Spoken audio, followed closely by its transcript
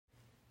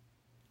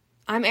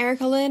I'm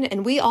Erica Lynn,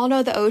 and we all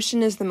know the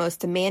ocean is the most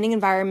demanding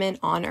environment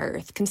on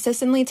Earth,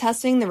 consistently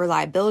testing the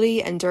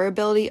reliability and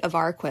durability of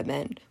our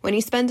equipment. When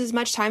you spend as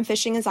much time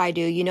fishing as I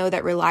do, you know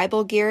that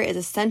reliable gear is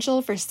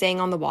essential for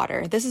staying on the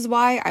water. This is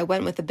why I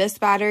went with Abyss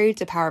Battery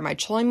to power my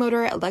trolling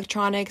motor,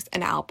 electronics,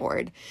 and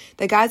outboard.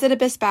 The guys at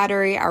Abyss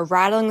Battery are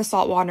rattling the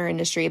saltwater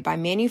industry by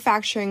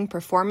manufacturing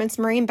performance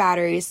marine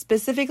batteries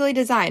specifically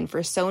designed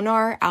for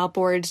sonar,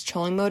 outboards,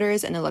 trolling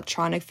motors, and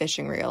electronic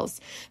fishing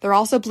reels. They're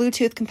also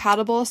Bluetooth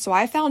compatible, so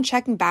I found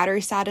checking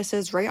battery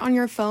statuses right on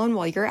your phone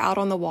while you're out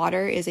on the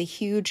water is a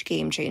huge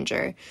game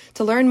changer.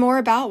 To learn more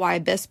about why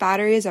Abyss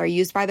batteries are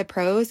used by the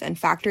pros and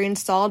factory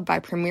installed by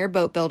premier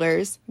boat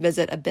builders,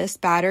 visit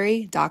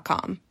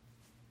abyssbattery.com.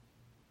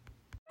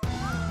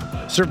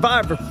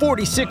 Survivor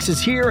 46 is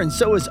here, and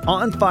so is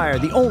On Fire,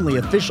 the only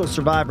official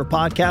Survivor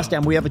podcast,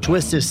 and we have a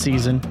twist this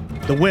season.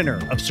 The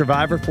winner of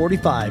Survivor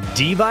 45,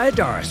 Dee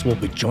Valladares, will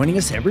be joining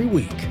us every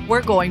week.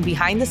 We're going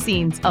behind the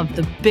scenes of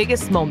the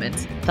biggest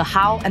moments, the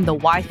how and the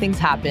why things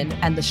happen,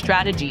 and the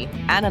strategy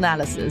and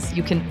analysis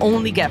you can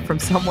only get from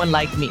someone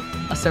like me,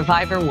 a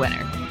Survivor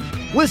winner.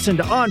 Listen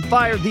to On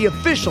Fire, the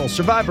official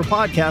Survivor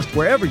podcast,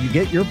 wherever you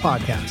get your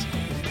podcasts.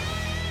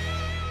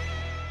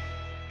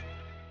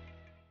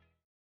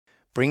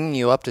 Bringing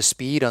you up to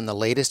speed on the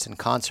latest in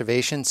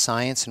conservation,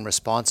 science, and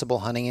responsible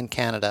hunting in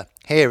Canada.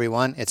 Hey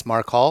everyone, it's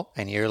Mark Hall,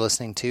 and you're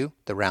listening to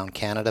the Round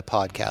Canada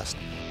podcast.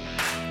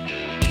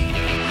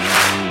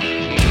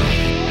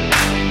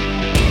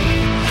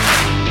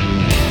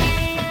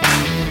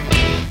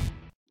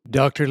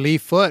 Dr. Lee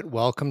Foote,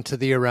 welcome to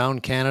the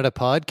Around Canada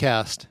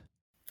podcast.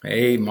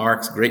 Hey,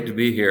 Mark, it's great to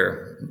be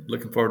here.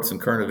 Looking forward to some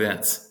current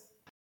events.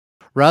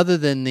 Rather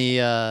than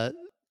the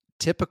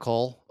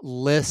typical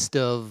list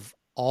of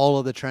all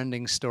of the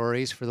trending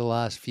stories for the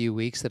last few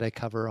weeks that I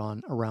cover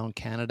on Around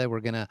Canada, we're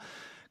going to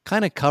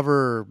kind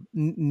of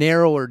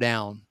narrow her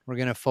down. We're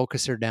going to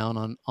focus her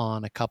down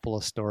on a couple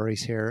of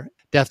stories here.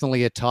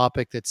 Definitely a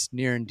topic that's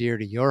near and dear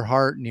to your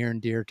heart, near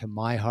and dear to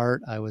my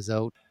heart. I was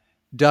out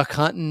duck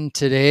hunting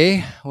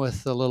today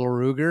with the little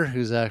Ruger,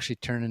 who's actually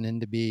turning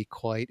in to be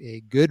quite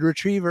a good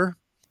retriever.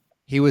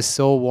 He was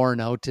so worn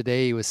out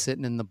today. He was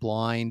sitting in the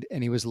blind,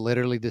 and he was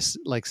literally just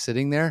like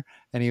sitting there,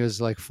 and he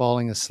was like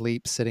falling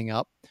asleep sitting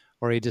up,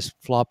 or he just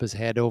flop his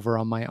head over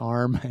on my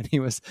arm. And I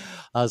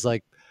was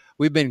like,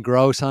 we've been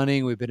grouse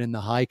hunting. We've been in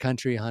the high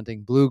country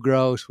hunting blue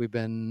grouse. We've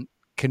been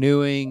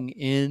canoeing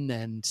in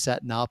and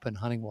setting up and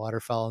hunting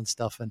waterfowl and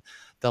stuff. And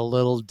the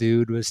little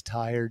dude was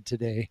tired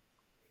today.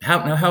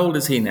 How old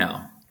is he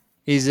now?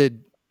 He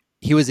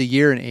was a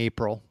year in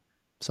April.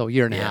 So a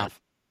year and a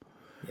half.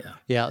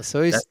 Yeah.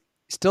 So he's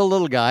still a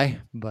little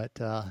guy, but,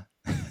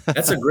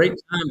 that's a great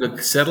time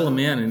to settle them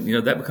in, and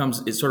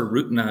that it sort of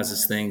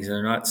routinizes things, and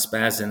they're not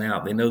spazzing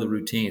out. They know the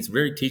routine. It's a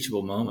very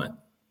teachable moment.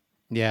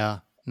 Yeah,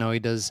 no, he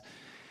does.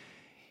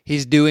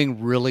 He's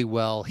doing really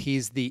well.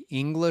 He's the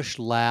English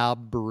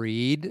lab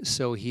breed,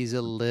 so he's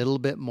a little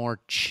bit more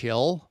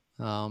chill.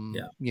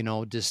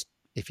 Just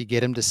if you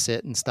get him to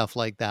sit and stuff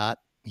like that,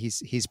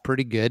 he's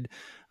pretty good.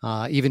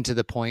 Even to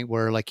the point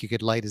where like you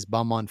could light his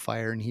bum on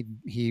fire and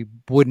he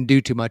wouldn't do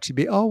too much. He'd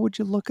be, oh, would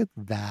you look at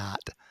that?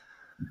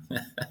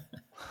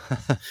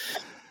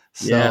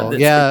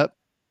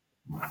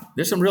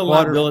 There's some real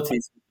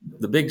liabilities.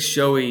 The big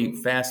showy,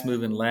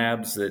 fast-moving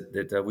labs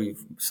that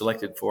we've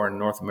selected for in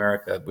North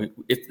America,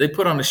 if they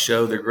put on a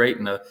show, they're great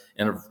in a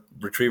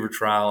retriever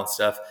trial and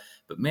stuff.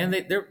 But man,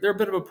 they're a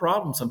bit of a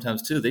problem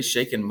sometimes too. They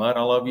shaking mud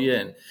all over you,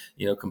 and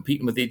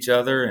competing with each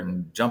other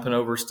and jumping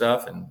over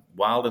stuff and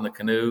wild in the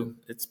canoe.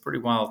 It's a pretty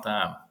wild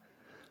time.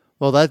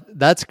 Well,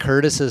 that's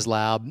Curtis's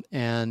lab,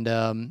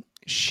 and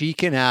she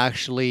can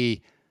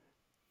actually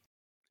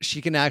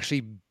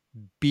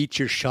beat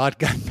your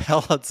shotgun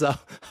pellets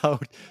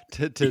out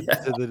to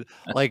the,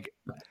 like,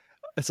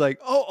 it's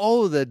like,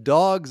 oh, the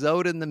dog's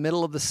out in the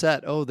middle of the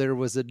set. Oh, there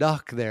was a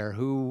duck there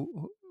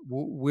who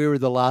we were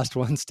the last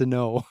ones to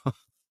know.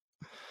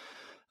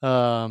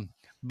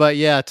 But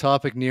yeah,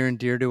 topic near and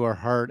dear to our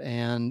heart.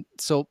 And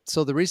so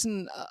the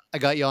reason I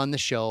got you on the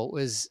show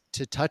was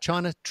to touch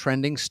on a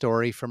trending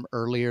story from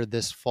earlier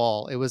this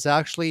fall. It was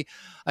actually,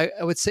 I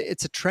would say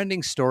it's a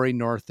trending story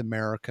North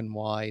American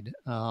wide.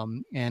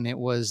 And it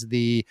was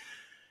the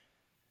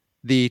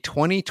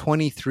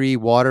 2023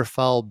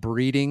 waterfowl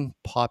breeding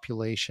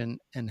population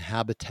and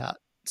habitat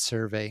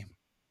survey.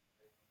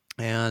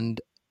 And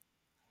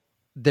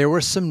there were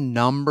some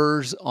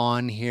numbers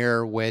on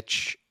here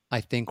which I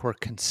think were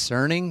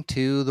concerning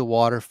to the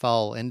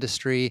waterfowl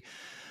industry,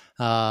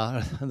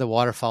 the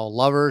waterfowl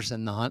lovers,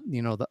 and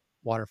the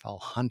waterfowl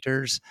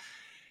hunters.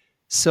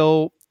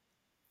 So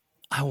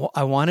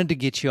I wanted to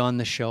get you on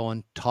the show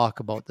and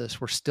talk about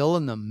this. We're still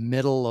in the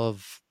middle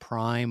of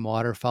prime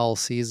waterfowl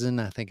season.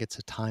 I think it's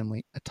a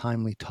timely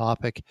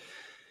topic.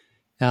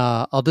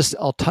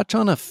 I'll touch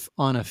on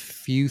a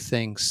few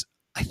things.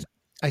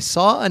 I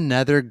saw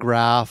another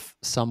graph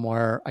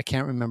somewhere. I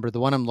can't remember. The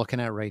one I'm looking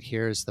at right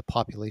here is the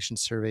population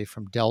survey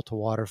from Delta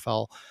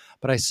Waterfowl.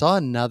 But I saw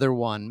another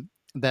one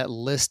that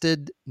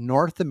listed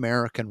North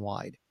American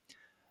wide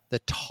the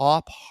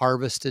top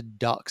harvested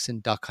ducks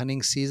in duck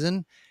hunting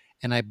season.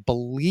 And I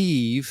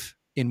believe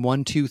in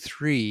 1, 2,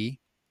 3,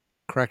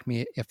 correct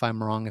me if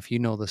I'm wrong, if you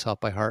know this off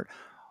by heart,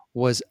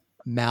 was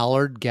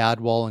mallard,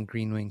 gadwall, and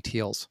green-winged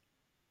teals.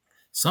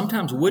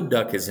 Sometimes wood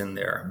duck is in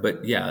there,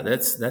 but yeah,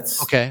 that's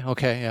Okay,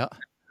 yeah.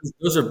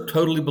 Those are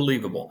totally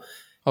believable.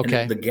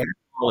 Okay. And the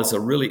gadwall is a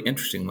really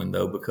interesting one,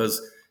 though,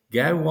 because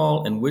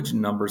gadwall and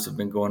widgeon numbers have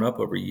been going up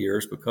over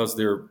years because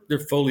they're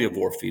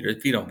foliivore feeders.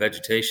 They feed on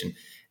vegetation.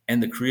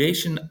 And the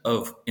creation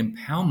of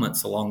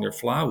impoundments along their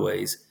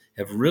flyways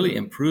have really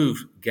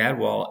improved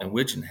gadwall and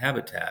widgeon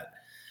habitat,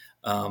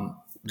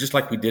 just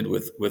like we did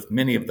with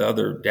many of the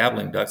other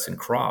dabbling ducks and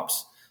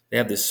crops. They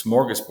have this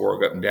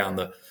smorgasbord up and down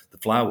the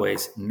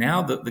flyways.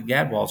 Now the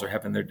gadwalls are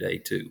having their day,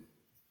 too.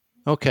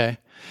 Okay.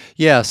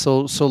 Yeah.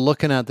 So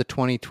looking at the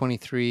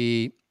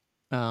 2023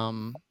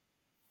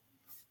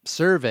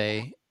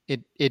 survey,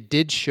 it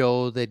did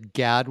show that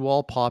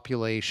gadwall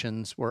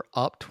populations were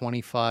up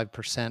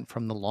 25%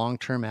 from the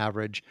long-term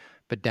average,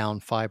 but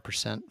down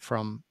 5%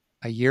 from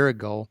a year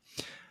ago.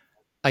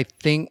 I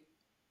think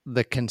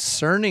the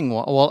concerning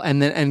one,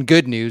 and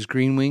good news,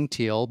 green-winged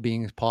teal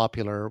being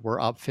popular, were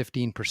up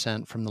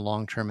 15% from the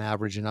long-term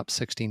average and up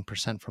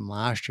 16% from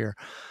last year.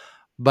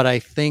 But I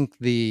think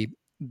the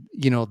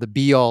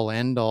be-all,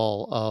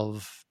 end-all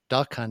of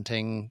duck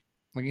hunting,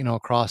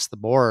 across the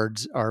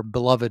boards, our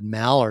beloved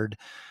mallard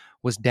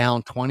was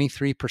down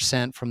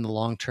 23% from the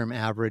long-term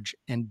average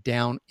and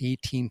down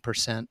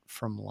 18%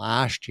 from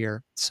last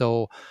year.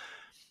 So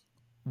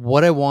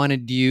what I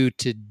wanted you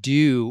to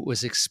do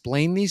was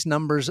explain these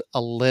numbers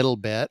a little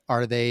bit.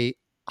 Are they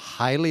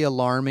highly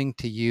alarming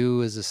to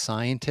you as a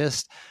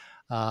scientist?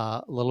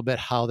 A little bit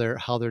how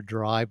they're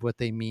derived, what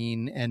they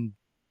mean, and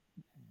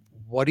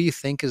what do you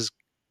think is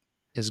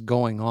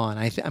going on?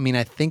 I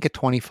think a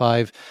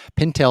 25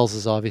 pintails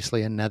is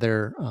obviously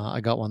another.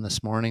 I got one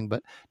this morning,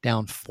 but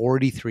down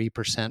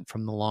 43%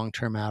 from the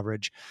long-term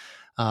average.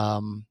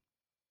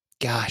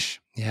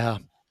 Gosh, yeah.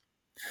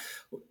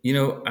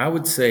 I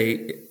would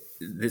say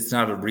it's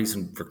not a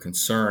reason for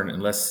concern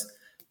unless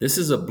this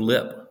is a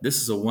blip.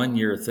 This is a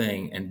 1-year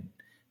thing, and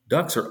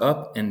ducks are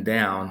up and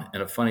down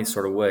in a funny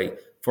sort of way.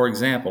 For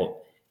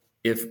example,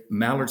 if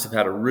mallards have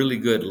had a really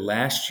good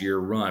last year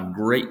run,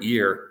 great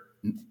year,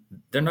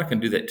 they're not going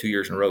to do that 2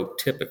 years in a row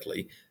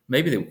typically.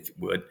 Maybe they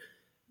would,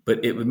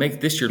 but it would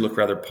make this year look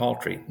rather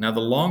paltry. Now, the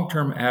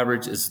long-term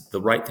average is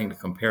the right thing to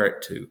compare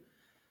it to.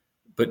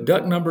 But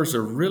duck numbers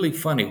are really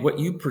funny. What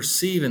you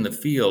perceive in the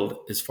field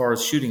as far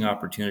as shooting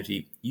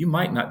opportunity, you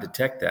might not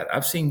detect that.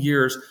 I've seen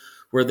years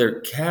where there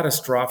are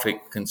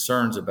catastrophic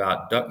concerns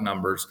about duck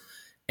numbers,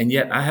 and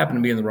yet I happened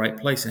to be in the right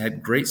place and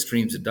had great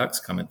streams of ducks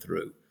coming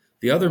through.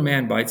 The other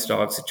man bites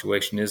dog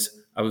situation is,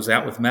 I was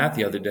out with Matt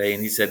the other day,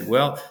 and he said,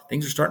 well,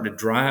 things are starting to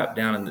dry up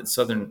down in the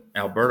southern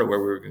Alberta where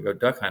we were going to go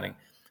duck hunting.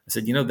 I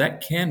said,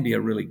 that can be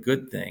a really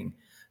good thing.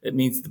 It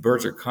means the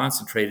birds are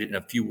concentrated in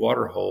a few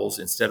water holes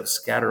instead of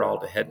scattered all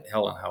to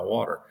hell and high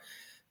water,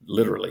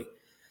 literally.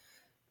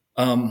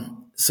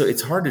 So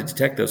it's hard to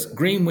detect those.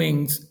 Green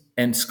wings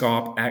and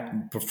scaup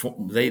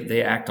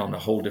they act on a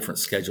whole different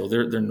schedule.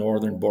 They're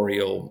northern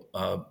boreal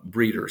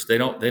breeders. They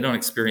don't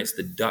experience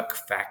the duck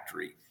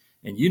factory.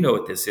 And you know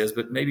what this is,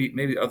 but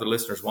maybe other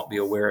listeners won't be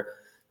aware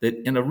that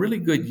in a really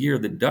good year,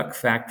 the duck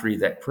factory,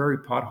 that prairie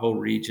pothole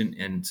region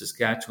in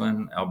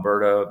Saskatchewan,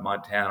 Alberta,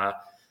 Montana,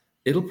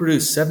 it'll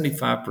produce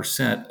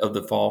 75% of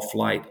the fall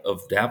flight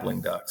of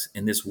dabbling ducks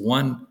in this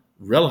one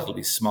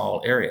relatively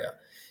small area.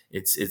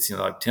 It's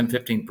like 10,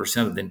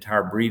 15% of the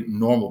entire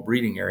normal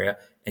breeding area,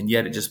 and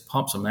yet it just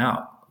pumps them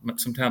out.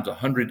 Sometimes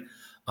 100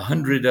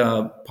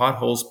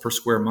 potholes per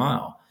square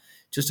mile.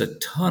 Just a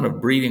ton of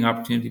breeding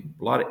opportunity,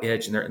 a lot of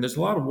edge in there. And there's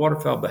a lot of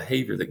waterfowl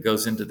behavior that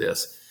goes into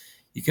this.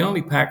 You can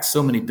only pack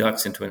so many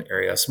ducks into an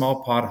area. A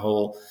small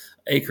pothole,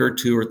 acre,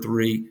 2 or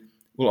 3,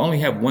 will only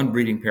have one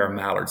breeding pair of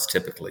mallards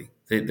typically.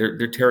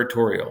 They're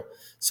territorial.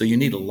 So you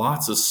need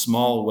lots of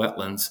small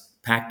wetlands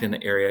packed in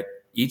the area.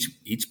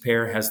 Each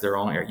pair has their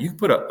own area. You can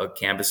put a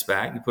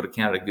canvasback, you put a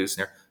Canada goose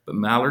in there, but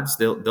mallards,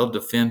 they'll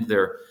defend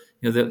their,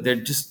 they're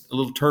just a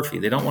little turfy.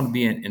 They don't want to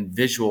be in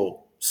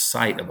visual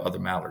sight of other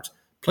mallards.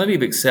 Plenty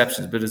of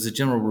exceptions, but as a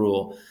general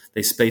rule,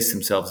 they space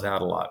themselves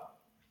out a lot.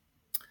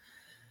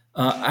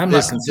 I'm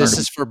not concerned. This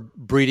is for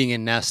breeding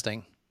and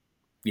nesting.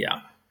 Yeah.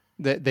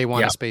 They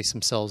want to space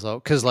themselves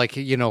out. Because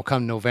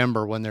come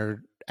November when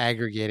they're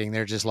aggregating,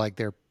 they're just like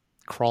they're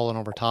crawling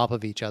over top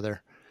of each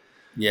other.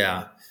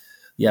 Yeah.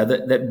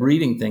 That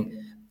breeding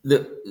thing.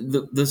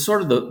 The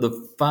sort of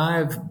the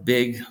 5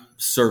 big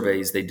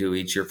surveys they do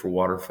each year for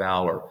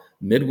waterfowl are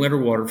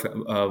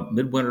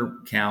midwinter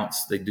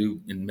counts they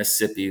do in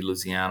Mississippi,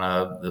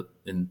 Louisiana,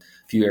 in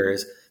a few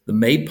areas. The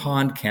May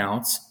pond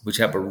counts, which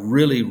have a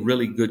really,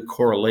 really good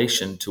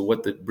correlation to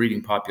what the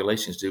breeding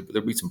populations do, but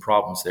there'll be some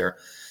problems there.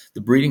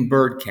 The breeding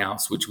bird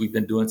counts, which we've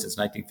been doing since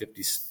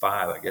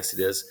 1955, I guess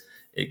it is.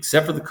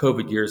 Except for the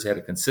COVID years, they had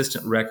a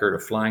consistent record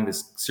of flying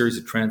this series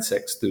of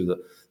transects through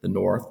the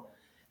north.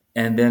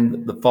 And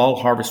then the fall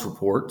harvest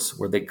reports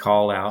where they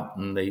call out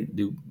and they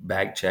do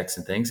bag checks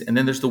and things. And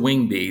then there's the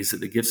wing bees that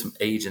they give some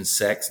age and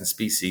sex and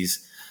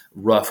species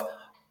rough.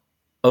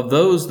 Of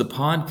those, the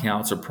pond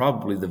counts are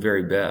probably the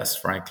very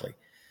best, frankly.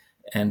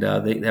 And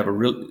they have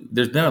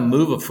there's been a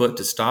move afoot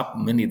to stop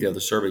many of the other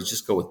surveys,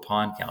 just go with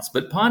pond counts.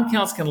 But pond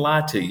counts can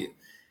lie to you.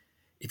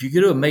 If you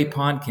go to a May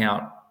pond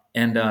count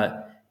and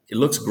it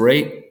looks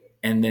great,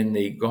 and then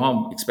they go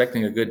home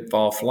expecting a good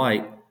fall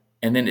flight,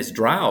 and then it's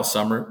dry all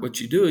summer, what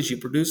you do is you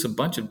produce a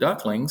bunch of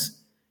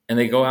ducklings and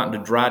they go out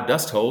into dry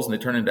dust holes and they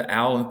turn into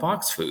owl and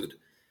fox food.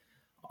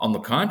 On the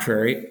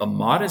contrary, a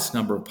modest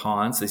number of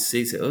ponds, they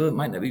say, oh, it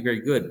might not be very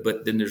good,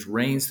 but then there's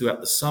rains throughout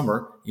the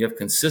summer. You have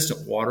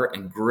consistent water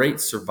and great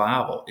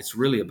survival. It's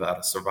really about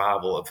a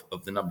survival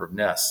of the number of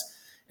nests.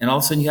 And all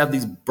of a sudden you have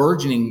these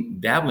burgeoning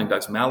dabbling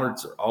ducks.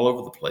 Mallards are all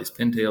over the place.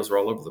 Pintails are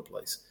all over the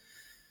place.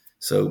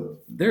 So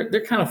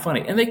they're kind of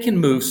funny. And they can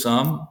move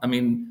some. I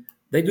mean,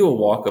 they do a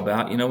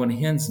walkabout. You know, when a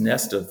hen's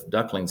nest of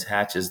ducklings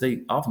hatches,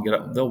 they often get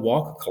up, they'll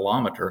walk a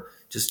kilometer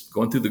just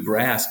going through the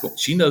grass.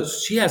 She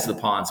knows she has the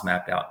ponds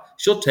mapped out.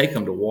 She'll take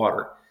them to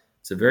water.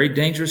 It's a very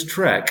dangerous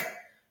trek.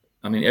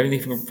 I mean,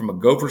 everything from a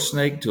gopher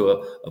snake to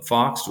a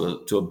fox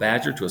to a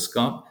badger to a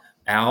skunk,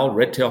 owl,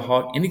 red-tailed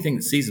hawk, anything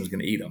that sees them is going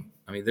to eat them.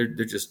 I mean, they're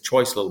just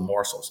choice little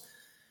morsels.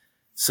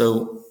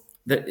 So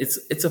that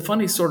it's a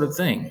funny sort of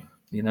thing,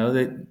 you know,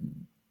 that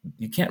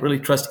you can't really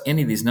trust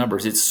any of these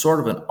numbers. It's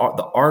sort of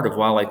the art of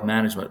wildlife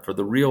management for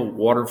the real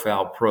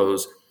waterfowl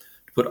pros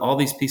to put all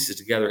these pieces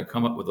together and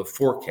come up with a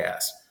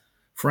forecast.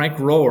 Frank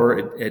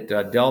Rohr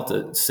at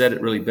Delta said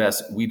it really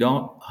best. We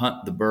don't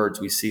hunt the birds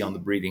we see on the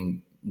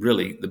breeding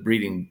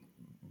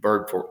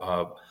bird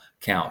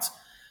counts.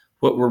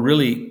 What we're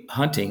really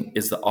hunting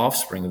is the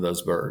offspring of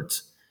those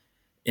birds.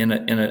 In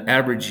an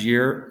average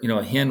year, you know,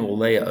 a hen will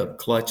lay a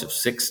clutch of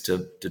 6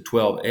 to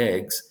 12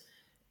 eggs.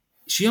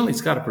 She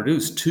only's got to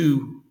produce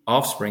 2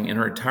 offspring in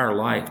her entire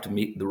life to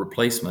meet the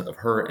replacement of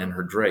her and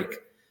her drake,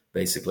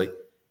 basically.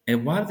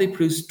 And why do they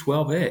produce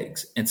 12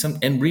 eggs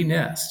and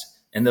re-nest?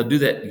 And they'll do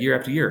that year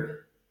after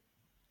year.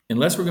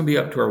 Unless we're going to be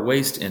up to our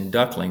waist in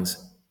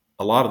ducklings,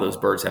 a lot of those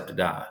birds have to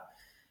die.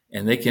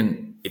 And they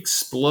can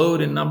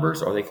explode in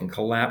numbers or they can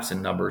collapse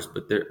in numbers,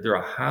 but they're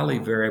a highly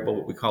variable,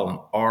 what we call an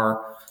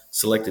R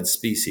selected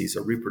species,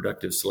 a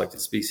reproductive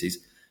selected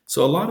species.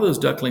 So a lot of those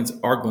ducklings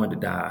are going to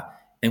die.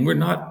 And we're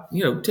not,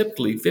 you know,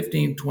 typically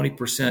 15,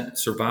 20%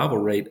 survival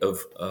rate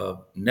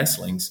of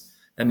nestlings.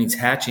 That means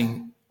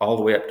hatching all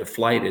the way up to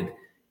flighted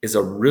is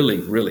a really,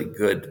 really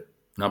good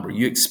number.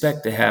 You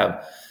expect to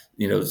have,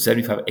 you know,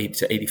 75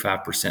 to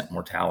 85%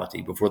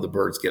 mortality before the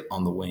birds get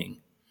on the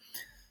wing.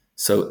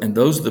 So, and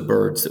those are the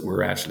birds that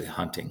we're actually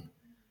hunting.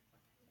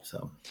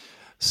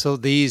 So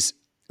these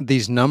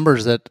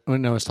numbers that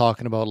when I was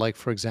talking about, like,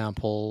 for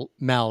example,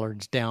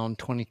 mallards down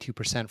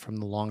 22% from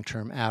the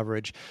long-term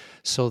average.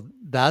 So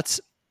that's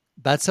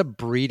a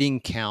breeding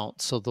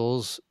count. So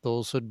those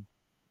would,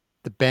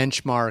 the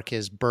benchmark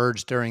is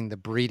birds during the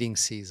breeding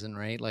season,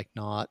 right? Like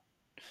not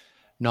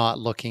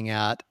looking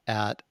at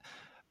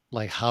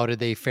like how did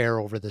they fare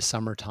over the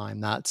summertime.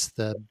 That's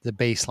the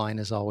baseline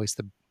is always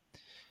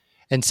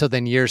and so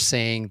then you're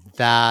saying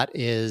that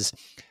is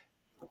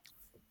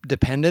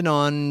dependent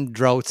on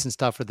droughts and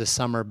stuff for the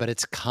summer, but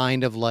it's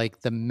kind of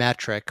like the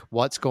metric.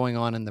 What's going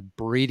on in the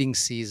breeding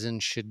season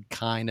should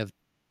kind of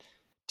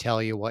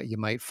tell you what you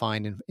might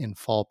find in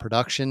fall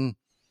production.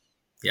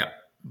 Yeah.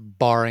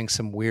 Barring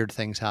some weird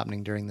things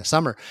happening during the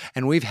summer.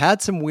 And we've had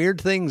some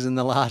weird things in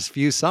the last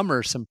few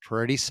summers, some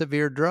pretty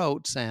severe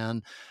droughts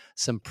and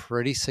some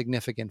pretty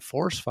significant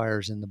forest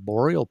fires in the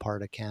boreal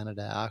part of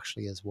Canada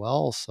actually as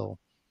well. So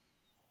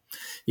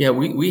yeah,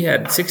 we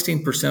had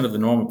 16% of the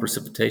normal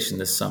precipitation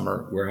this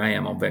summer where I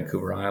am on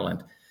Vancouver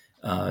Island.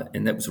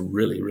 And that was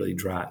really, really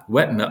dry.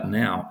 Wetting up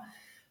now.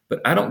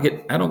 But I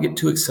don't get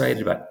too excited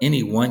about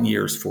any 1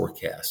 year's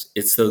forecast.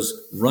 It's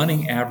those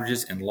running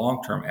averages and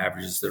long-term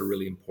averages that are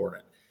really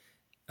important.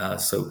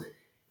 So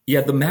yeah,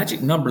 the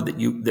magic number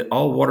that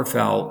all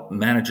waterfowl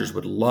managers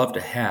would love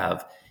to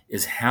have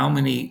is how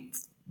many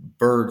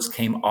birds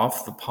came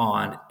off the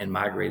pond and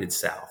migrated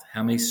south.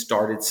 How many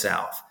started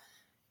south?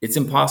 It's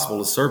impossible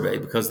to survey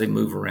because they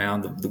move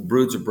around. The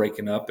broods are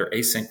breaking up. They're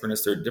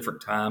asynchronous. They're at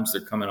different times.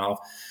 They're coming off.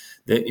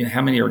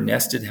 How many are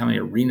nested? How many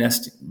are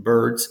re-nested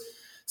birds?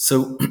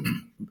 So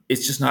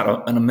it's just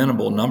not an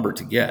amenable number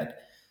to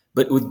get.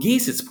 But with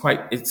geese, it's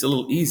a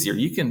little easier.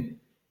 You can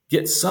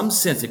get some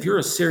sense. If you're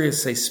a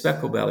serious, say,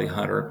 speckled belly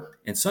hunter,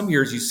 and some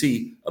years you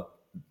see a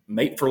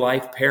mate for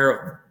life pair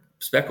of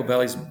speckled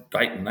bellies,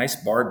 nice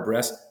barred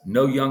breasts,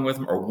 no young with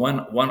them, or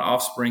one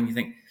offspring, you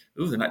think,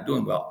 ooh, they're not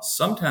doing well.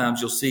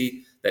 Sometimes you'll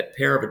see that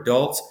pair of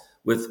adults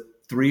with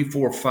 3,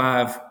 4,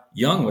 5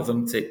 young with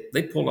them,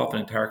 they pulled off an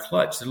entire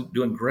clutch. They're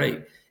doing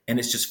great. And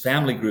it's just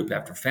family group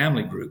after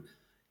family group.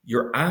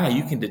 Your eye,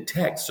 you can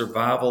detect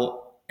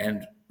survival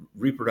and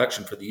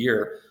reproduction for the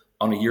year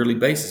on a yearly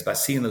basis by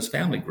seeing those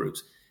family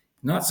groups.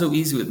 Not so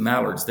easy with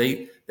mallards.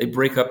 They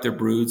break up their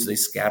broods. They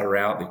scatter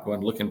out. They're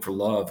going looking for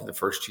love in the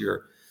first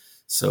year.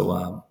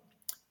 So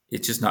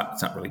it's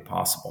not really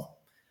possible.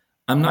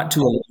 I'm not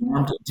too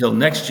alarmed until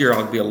next year.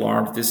 I'll be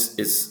alarmed.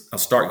 I'll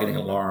start getting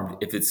alarmed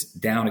if it's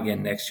down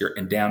again next year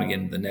and down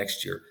again the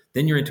next year.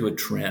 Then you're into a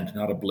trend,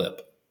 not a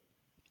blip.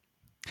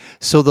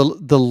 So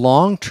the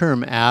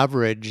long-term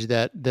average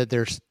that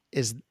there's,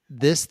 is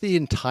this the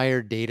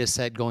entire data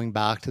set going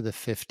back to the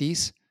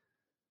 50s?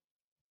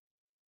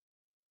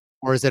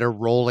 Or is it a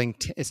rolling,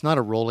 it's not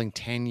a rolling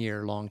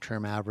 10-year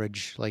long-term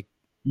average? Like,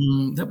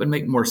 That would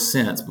make more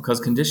sense because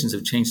conditions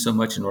have changed so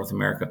much in North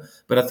America.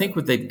 But I think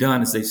what they've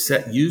done is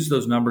they've used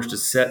those numbers to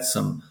set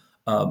some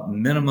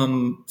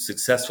minimum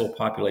successful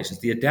populations.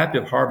 The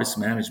adaptive harvest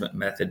management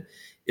method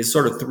is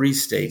sort of 3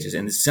 stages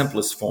in the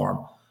simplest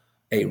form.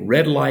 A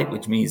red light,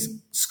 which means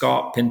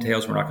scaup,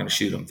 pintails, we're not going to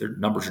shoot them. Their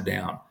numbers are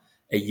down.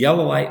 A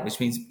yellow light, which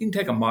means you can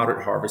take a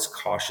moderate harvest,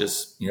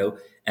 cautious,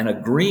 and a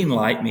green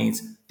light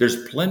means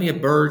there's plenty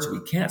of birds. We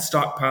can't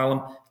stockpile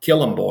them. Kill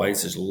them,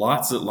 boys. There's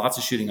lots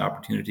of shooting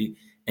opportunity,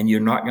 and you're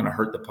not going to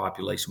hurt the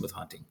population with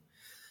hunting.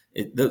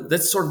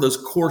 That's sort of those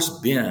coarse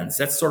bins.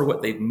 That's sort of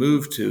what they've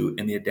moved to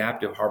in the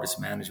adaptive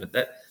harvest management.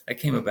 That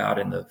came about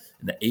in the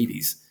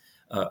 80s,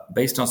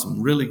 based on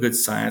some really good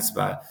science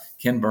by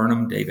Ken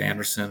Burnham, Dave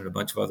Anderson, and a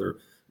bunch of other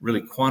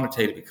really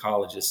quantitative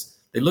ecologists.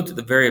 They looked at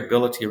the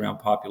variability around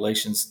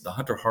populations, the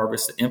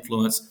hunter-harvest, the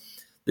influence,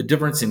 the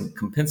difference in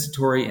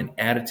compensatory and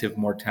additive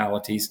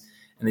mortalities,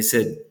 and they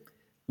said,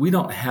 we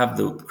don't have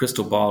the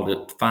crystal ball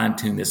to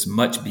fine-tune this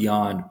much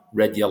beyond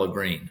red, yellow,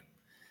 green.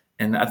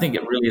 And I think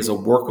it really is a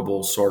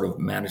workable sort of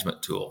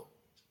management tool.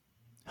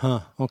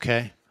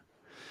 Okay.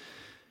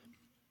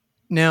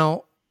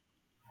 Now,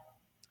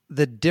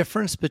 the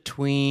difference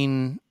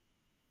between,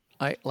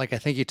 I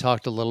think you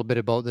talked a little bit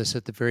about this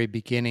at the very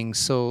beginning.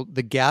 So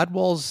the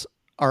gadwalls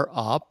are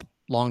up,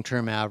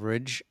 long-term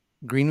average.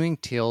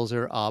 Green-winged teals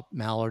are up,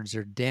 mallards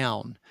are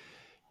down.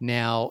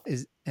 Now,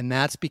 and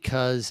that's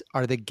because,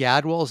 are the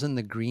gadwalls and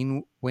the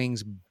green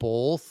wings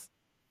both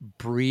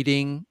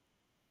breeding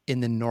in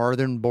the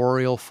northern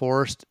boreal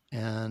forest,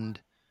 and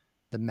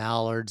the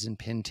mallards and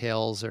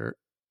pintails are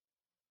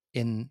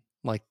in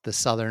like the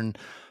southern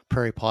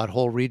prairie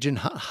pothole region?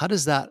 How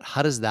does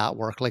that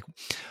work? Like,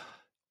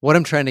 what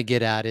I'm trying to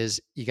get at is,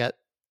 you got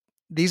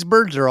these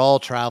birds are all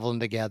traveling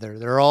together.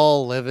 They're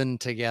all living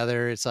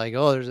together. It's like,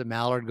 oh, there's a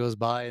mallard goes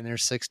by and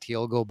there's 6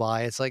 teal go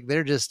by. It's like,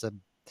 they're just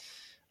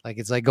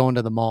it's like going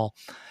to the mall.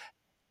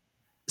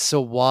 So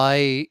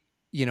why,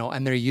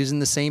 and they're using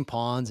the same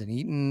ponds and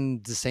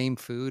eating the same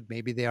food.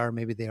 Maybe they are,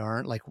 maybe they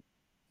aren't. Like,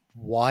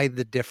 why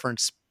the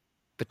difference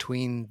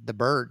between the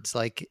birds?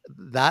 Like,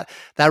 that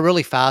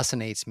really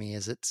fascinates me.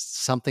 Is it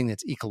something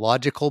that's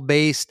ecological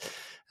based,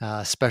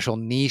 special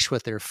niche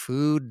with their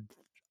food?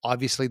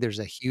 Obviously there's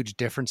a huge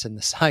difference in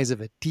the size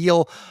of a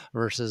teal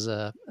versus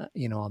a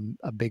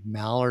big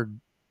mallard.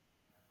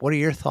 What are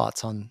your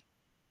thoughts on?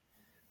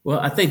 Well,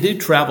 I think they do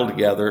travel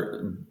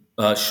together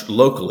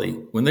locally.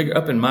 When they're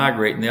up and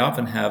migrating, they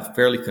often have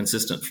fairly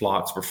consistent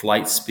flocks for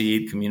flight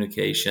speed,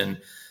 communication,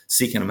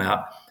 seeking them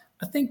out.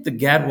 I think the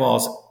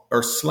gadwalls are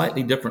a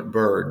slightly different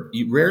bird.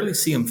 You rarely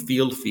see them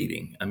field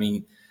feeding. I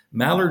mean,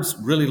 mallards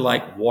really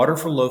like water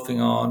for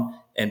loafing on,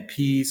 and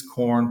peas,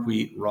 corn,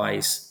 wheat,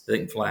 rice. They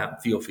can fly out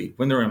and field feed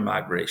when they're in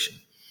migration.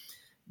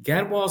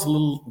 Gadwall's a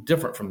little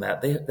different from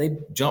that. They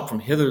jump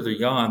from hither to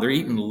yon. They're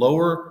eating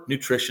lower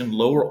nutrition,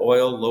 lower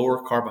oil,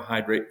 lower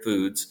carbohydrate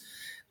foods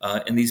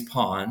in these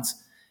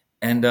ponds,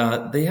 and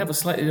they have a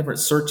slightly different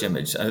search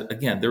image.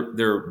 Again,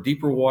 they're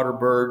deeper water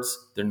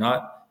birds. They're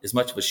not as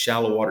much of a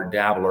shallow water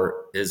dabbler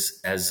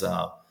as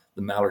the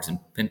mallards and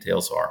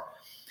pintails are.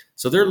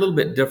 So they're a little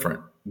bit different.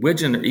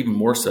 Widgeon are even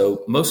more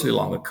so, mostly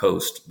along the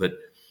coast, but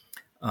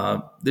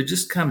they're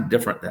just kind of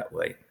different that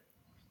way.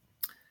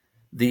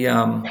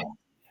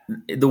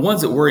 The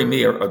ones that worry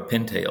me are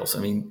pintails. I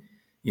mean,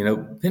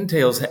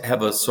 pintails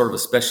have a sort of a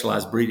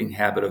specialized breeding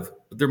habit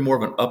they're more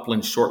of an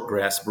upland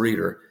shortgrass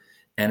breeder.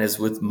 And as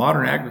with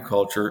modern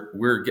agriculture,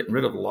 we're getting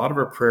rid of a lot of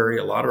our prairie,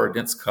 a lot of our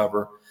dense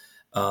cover.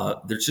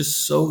 They're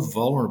just so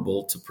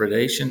vulnerable to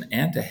predation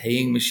and to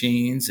haying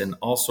machines and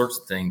all sorts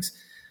of things.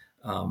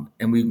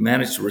 And we've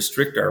managed to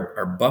restrict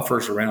our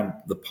buffers around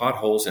the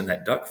potholes in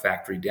that duck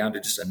factory down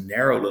to just a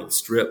narrow little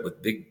strip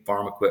with big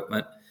farm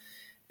equipment.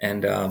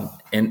 And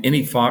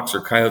any fox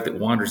or coyote that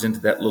wanders into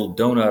that little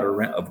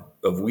donut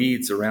of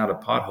weeds around a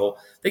pothole,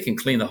 they can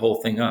clean the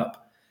whole thing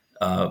up.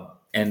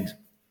 And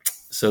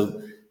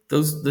so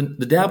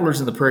the dabblers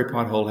in the prairie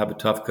pothole have a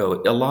tough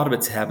go. A lot of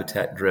it's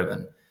habitat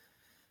driven.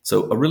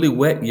 So a really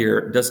wet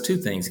year does 2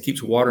 things. It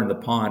keeps water in the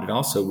pond. It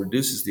also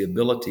reduces the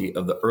ability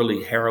of the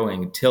early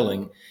harrowing and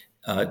tilling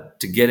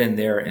to get in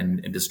there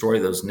and destroy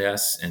those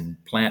nests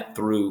and plant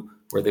through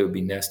where they would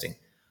be nesting.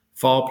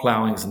 Fall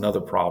plowing is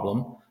another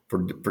problem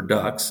for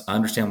ducks. I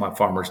understand why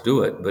farmers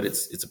do it, but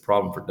it's a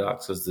problem for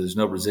ducks because there's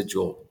no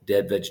residual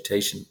dead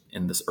vegetation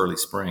in this early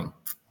spring.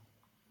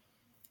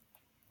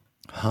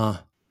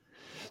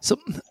 So,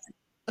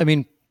 I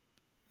mean,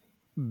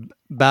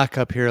 back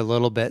up here a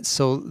little bit.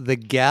 So the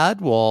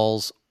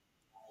gadwalls,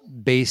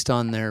 based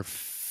on their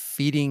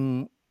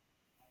feeding,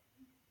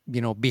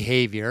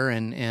 behavior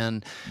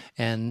and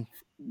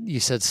you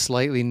said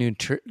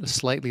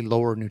slightly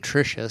lower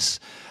nutritious,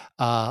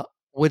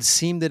 would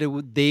seem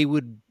that they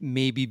would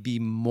maybe be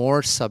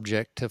more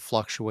subject to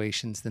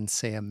fluctuations than,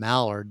 say, a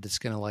mallard that's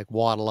going to like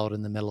waddle out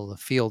in the middle of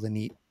the field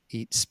and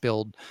eat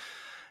spilled,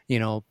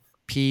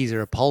 peas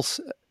or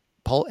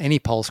any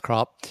pulse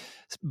crop.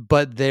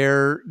 But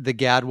the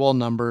gadwall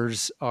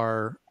numbers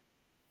are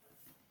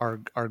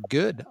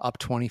good, up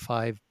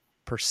 25%.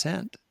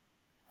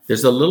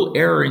 There's a little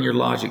error in your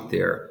logic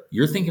there.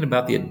 You're thinking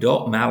about the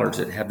adult mallards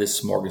that have this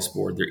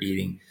smorgasbord they're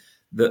eating.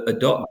 The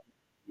adult,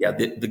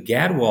 the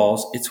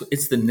gadwalls,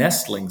 it's the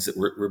nestlings that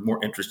we're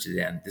more interested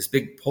in. This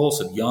big pulse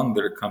of young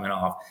that are coming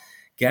off.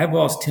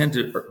 Gadwalls tend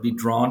to be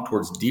drawn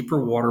towards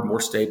deeper water, more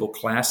stable,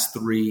 class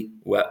 3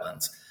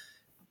 wetlands.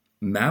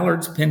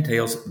 Mallards,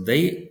 pintails,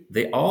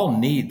 they all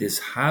need this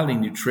highly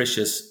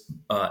nutritious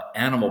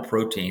animal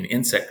protein,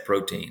 insect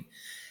protein.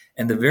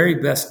 And the very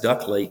best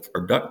duck lake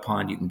or duck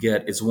pond you can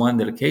get is one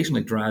that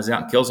occasionally dries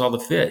out and kills all the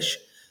fish.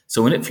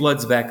 So when it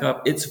floods back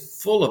up,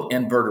 it's full of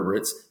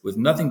invertebrates with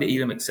nothing to eat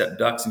them except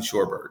ducks and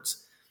shorebirds.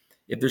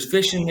 If there's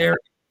fish in there,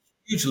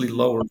 usually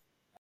lower.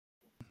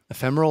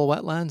 Ephemeral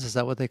wetlands, is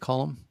that what they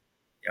call them?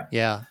 Yeah.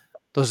 Yeah.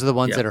 Those are the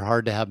ones that are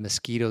hard to have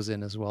mosquitoes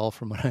in as well,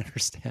 from what I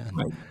understand.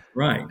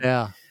 Right.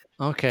 Yeah.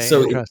 Okay.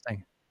 So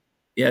interesting.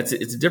 It's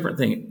a different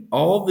thing.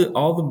 All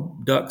the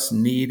ducks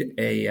need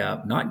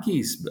not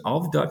geese, but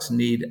all the ducks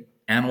need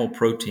animal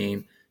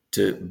protein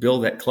to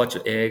build that clutch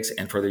of eggs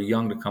and for their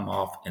young to come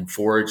off and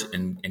forage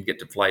and get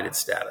to flighted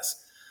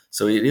status.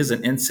 So it is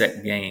an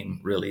insect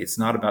game, really. It's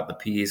not about the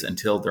peas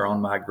until they're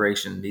on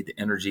migration, need the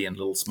energy in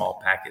little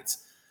small packets.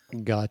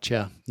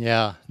 Gotcha.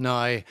 Yeah.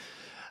 No,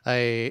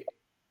 I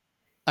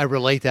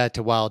relate that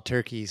to wild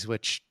turkeys,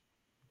 which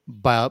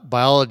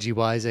biology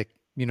wise,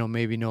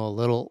 maybe know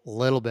a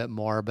little bit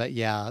more, but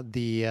yeah,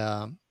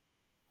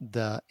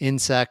 the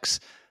insects,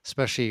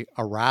 especially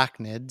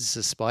arachnids,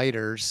 the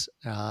spiders,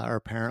 are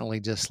apparently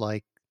just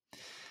like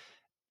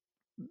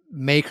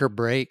make or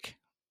break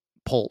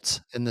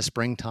poults in the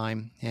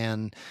springtime,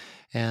 and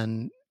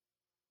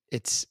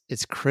it's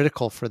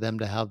critical for them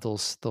to have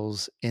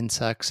those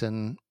insects,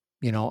 and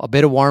a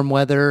bit of warm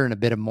weather and a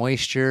bit of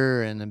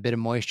moisture, and a bit of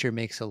moisture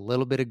makes a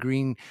little bit of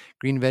green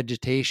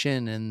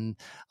vegetation, and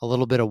a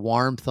little bit of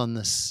warmth on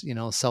this,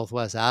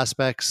 southwest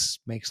aspects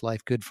makes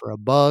life good for a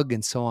bug,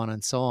 and so on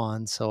and so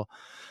on. So,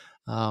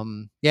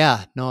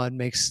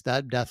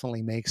 that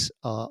definitely makes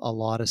a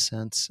lot of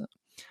sense.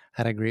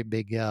 Had a great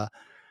big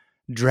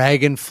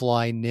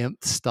dragonfly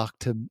nymph stuck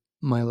to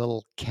my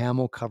little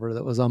camo cover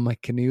that was on my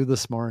canoe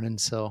this morning.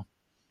 So,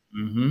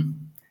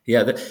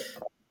 yeah.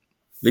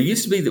 There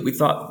used to be that we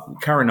thought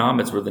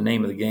chironomids were the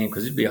name of the game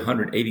because it'd be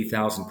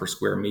 180,000 per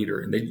square meter,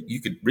 and you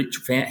could reach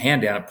your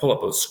hand down and pull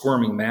up a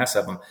squirming mass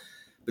of them.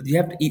 But you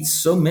have to eat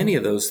so many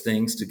of those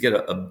things to get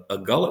a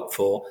gullet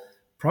full.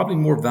 Probably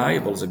more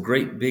valuable is a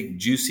great big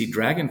juicy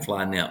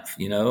dragonfly nymph,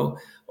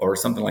 or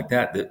something like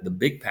that. The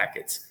big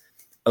packets.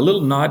 A little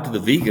nod to the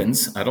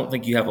vegans. I don't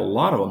think you have a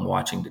lot of them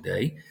watching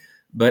today,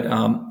 but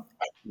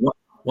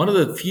one of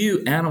the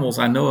few animals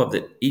I know of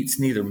that eats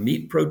neither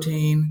meat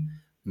protein,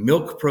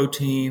 milk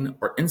protein,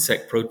 or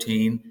insect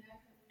protein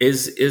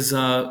is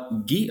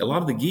geese. A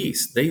lot of the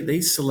geese, they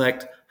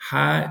select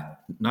high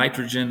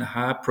nitrogen,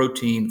 high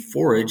protein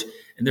forage,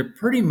 and they're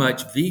pretty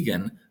much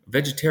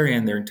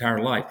vegetarian their entire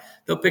life.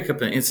 They'll pick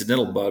up an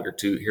incidental bug or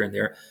two here and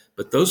there,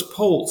 but those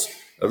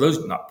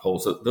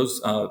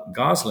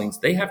goslings,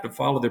 they have to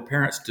follow their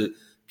parents to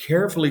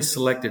carefully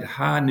selected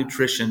high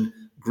nutrition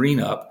green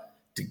up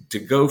to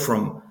go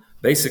from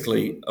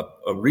basically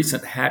a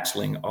recent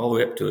hatchling all the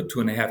way up to a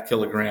 2.5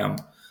 kilogram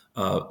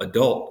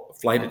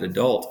flighted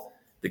adult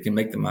that can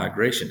make the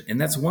migration.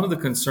 And that's one of the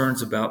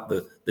concerns about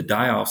the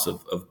die-offs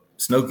of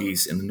snow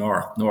geese in the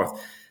north.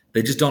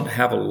 They just don't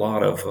have a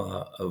lot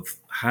of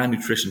high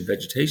nutrition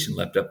vegetation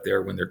left up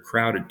there when they're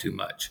crowded too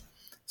much.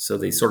 So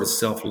they sort of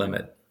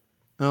self-limit.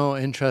 Oh,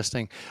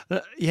 interesting.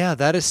 Yeah,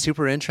 that is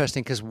super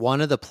interesting, because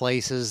one of the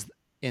places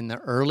in the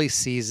early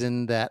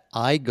season that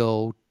I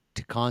go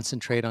to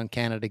concentrate on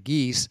Canada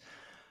geese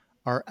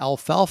are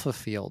alfalfa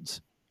fields,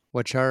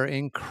 which are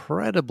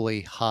incredibly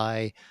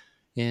high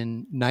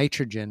in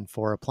nitrogen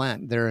for a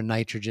plant. They're a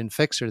nitrogen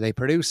fixer. They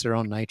produce their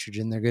own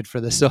nitrogen. They're good for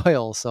the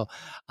soil. So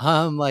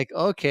I'm like,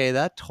 okay,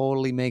 that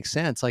totally makes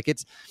sense. Like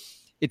it's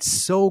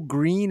so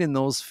green in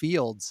those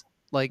fields.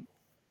 Like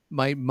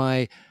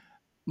my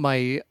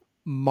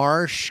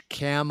marsh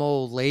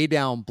camo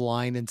laydown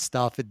blind and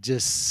stuff, it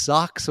just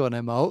sucks when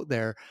I'm out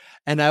there.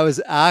 And I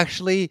was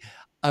actually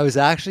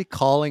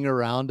calling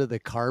around to the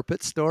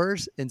carpet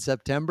stores in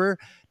September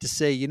to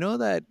say,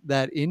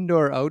 that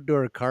indoor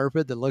outdoor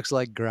carpet that looks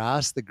like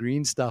grass, the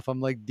green stuff.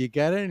 I'm like, do you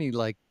get any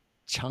like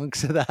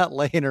chunks of that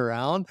laying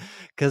around?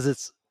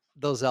 Because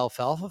those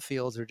alfalfa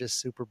fields are just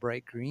super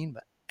bright green.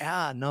 But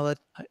yeah, no, that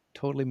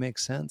totally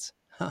makes sense.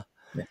 Huh.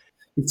 Yeah.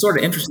 It's sort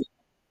of interesting.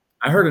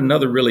 I heard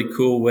another really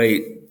cool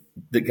way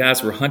that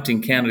guys were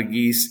hunting Canada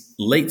geese,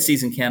 late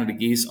season Canada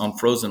geese on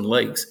frozen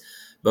lakes,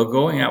 by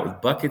going out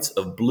with buckets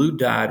of blue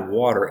dyed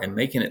water and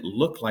making it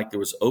look like there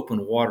was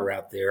open water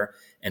out there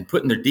and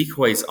putting their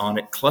decoys on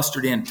it,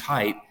 clustered in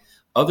tight.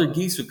 Other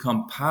geese would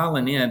come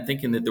piling in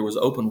thinking that there was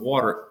open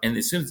water. And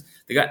as soon as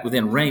they got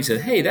within range,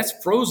 said, hey, that's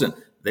frozen.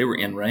 They were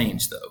in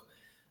range though.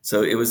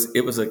 So it was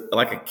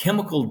like a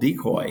chemical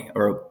decoy,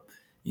 or,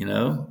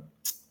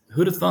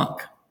 who'd have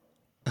thunk?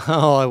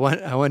 Oh, I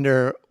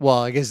wonder. Well,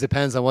 I guess it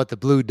depends on what the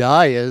blue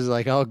dye is.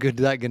 Like, how good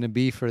is that going to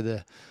be for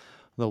the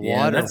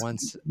water? That's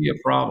once be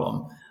a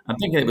problem. I'm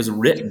thinking it was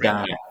RIT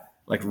dye,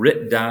 like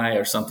RIT dye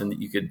or something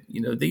that you could.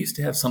 They used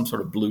to have some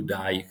sort of blue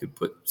dye you could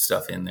put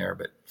stuff in there,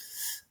 but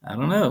I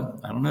don't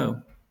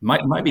know.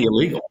 Might be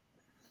illegal.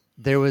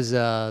 There was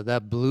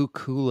that blue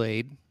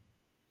Kool-Aid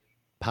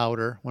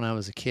powder when I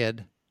was a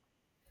kid.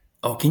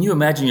 Oh, can you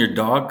imagine your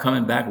dog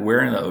coming back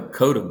wearing a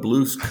coat of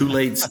blue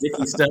Kool-Aid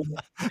sticky stuff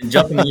and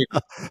jumping in your...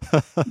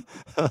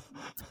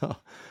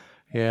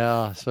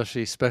 Yeah,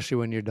 especially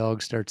when your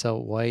dog starts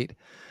out white.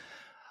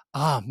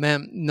 Ah,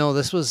 man, no,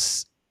 this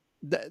was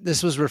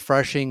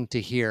refreshing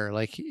to hear,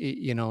 like,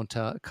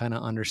 to kind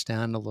of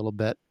understand a little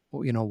bit,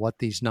 what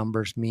these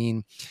numbers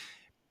mean.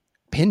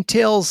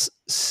 Pintails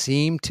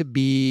seem to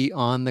be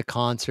on the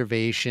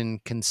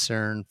conservation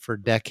concern for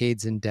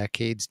decades and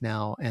decades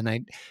now.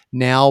 And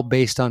now,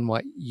 based on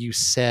what you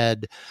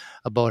said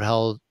about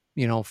how,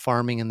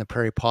 farming in the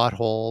prairie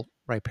pothole,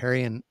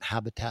 riparian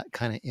habitat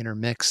kind of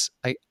intermix,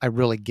 I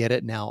really get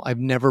it now. I've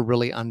never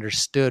really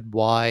understood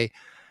why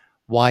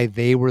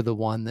they were the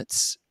one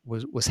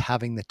was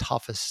having the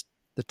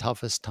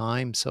toughest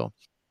time. So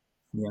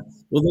yeah.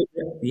 Well,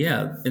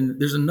 and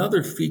there's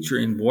another feature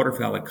in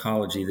waterfowl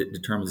ecology that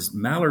determines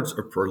mallards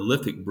are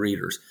prolific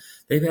breeders.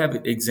 They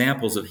have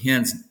examples of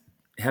hens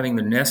having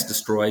their nest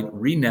destroyed,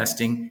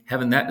 re-nesting,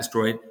 having that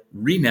destroyed,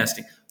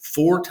 re-nesting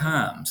 4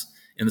 times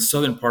in the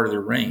southern part of their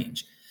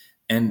range.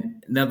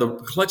 And now the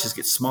clutches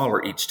get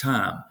smaller each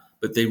time,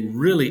 but they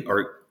really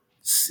are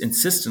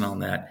insistent on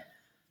that.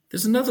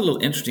 There's another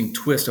little interesting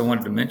twist I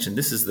wanted to mention.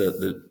 This is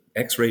the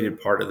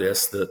X-rated part of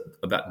this,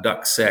 about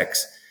duck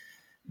sex,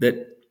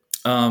 that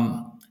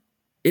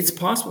it's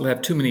possible to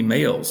have too many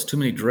males, too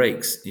many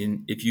drakes.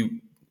 If you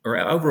are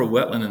over a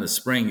wetland in the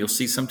spring, you'll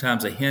see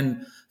sometimes a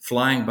hen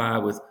flying by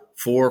with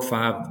 4 or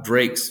 5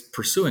 drakes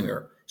pursuing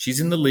her.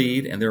 She's in the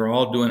lead, and they're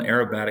all doing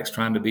aerobatics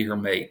trying to be her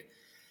mate.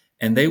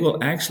 And they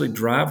will actually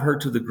drive her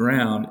to the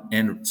ground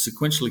and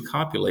sequentially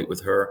copulate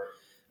with her.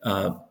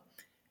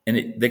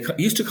 They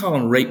used to call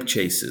them rape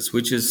chases,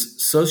 which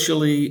is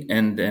socially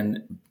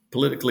and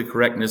politically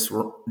correctness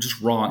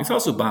just wrong. It's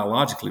also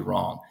biologically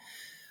wrong.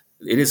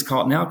 It is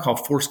now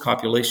called forced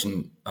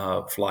copulation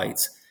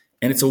flights,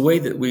 and it's a way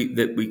that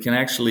we can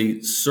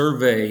actually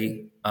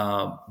survey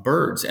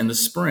birds in the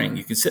spring.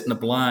 You can sit in a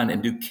blind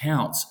and do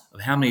counts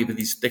of how many of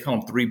these. They call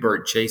them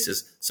 3-bird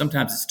chases.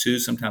 Sometimes it's 2,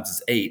 sometimes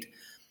it's 8.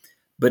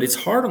 But it's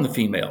hard on the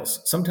females.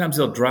 Sometimes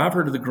they'll drive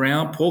her to the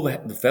ground, pull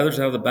the feathers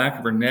out of the back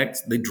of her neck.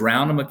 They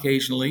drown them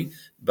occasionally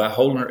by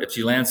holding her if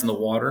she lands in the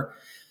water.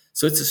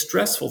 So it's a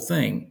stressful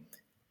thing.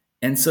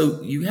 And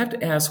so you have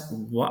to ask,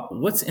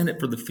 what's in it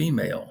for the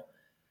female?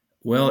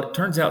 Well, it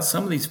turns out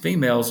some of these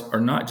females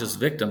are not just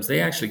victims. They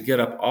actually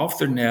get up off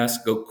their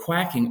nest, go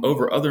quacking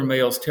over other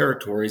males'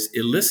 territories,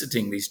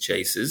 eliciting these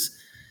chases.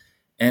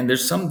 And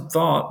there's some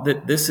thought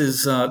that this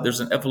is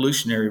there's an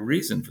evolutionary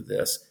reason for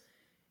this.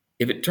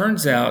 If it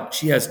turns out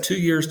she has 2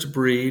 years to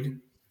breed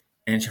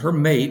and her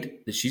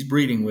mate that she's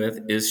breeding with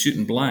is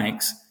shooting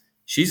blanks,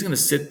 she's going to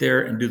sit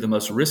there and do the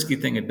most risky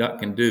thing a duck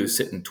can do,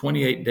 sitting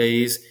 28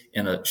 days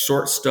in a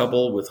short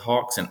stubble with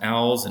hawks and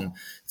owls and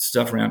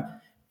stuff around,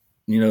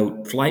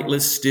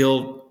 flightless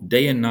still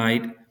day and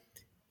night,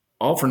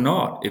 all for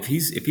naught. If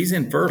he's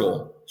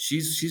infertile,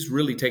 she's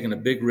really taking a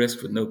big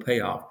risk with no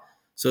payoff.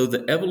 So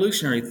the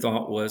evolutionary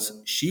thought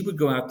was she would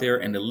go out there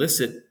and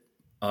elicit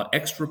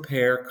extra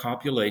pair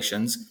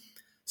copulations.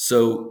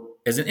 So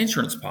as an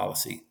insurance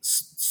policy,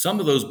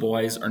 some of those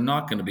boys are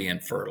not going to be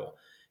infertile.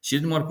 She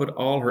didn't want to put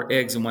all her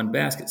eggs in one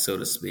basket, so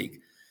to speak.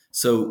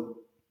 So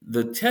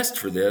the test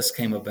for this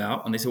came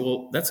about when they said,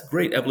 well, that's a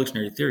great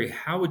evolutionary theory.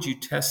 How would you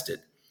test it?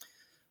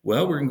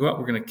 Well, we're going to go out,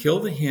 we're going to kill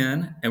the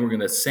hen, and we're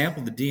going to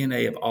sample the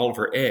DNA of all of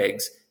her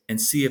eggs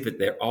and see if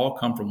they all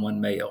come from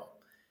one male.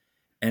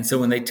 And so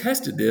when they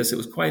tested this, it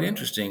was quite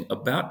interesting.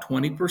 About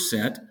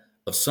 20%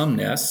 of some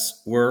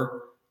nests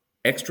were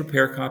extra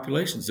pair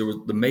copulations.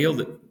 The male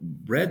that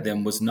bred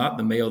them was not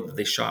the male that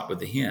they shot with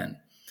the hen.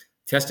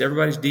 Test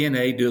everybody's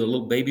DNA, do a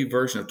little baby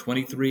version of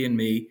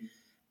 23andMe,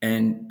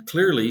 and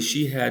clearly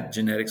she had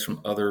genetics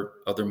from other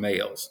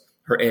males.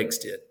 Her eggs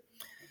did.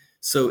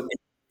 So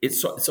it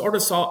sort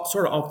of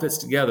all fits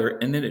together,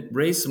 and then it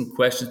raised some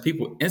questions.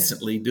 People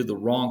instantly do the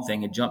wrong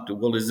thing and jump to,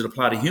 well, does it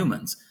apply to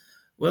humans?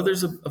 Well,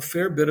 there's a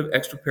fair bit of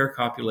extra pair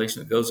copulation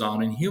that goes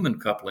on in human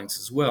couplings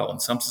as well. In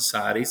some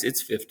societies,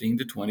 it's 15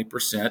 to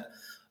 20%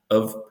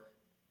 of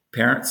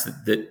parents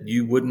that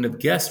you wouldn't have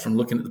guessed from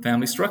looking at the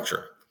family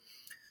structure.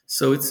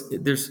 So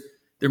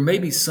there may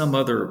be some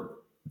other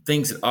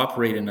things that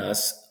operate in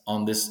us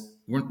on this.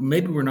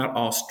 Maybe we're not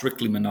all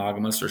strictly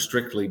monogamous or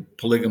strictly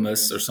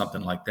polygamous or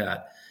something like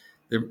that.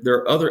 There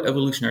are other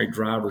evolutionary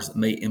drivers that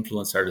may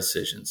influence our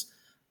decisions.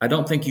 I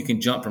don't think you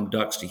can jump from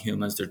ducks to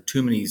humans. There are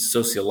too many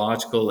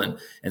sociological and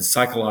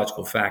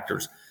psychological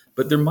factors.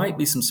 But there might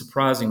be some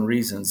surprising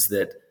reasons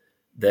that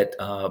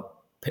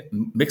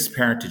mixed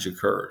parentage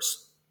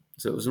occurs.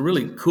 So it was a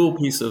really cool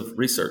piece of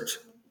research.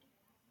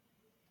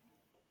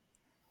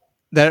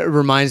 That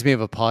reminds me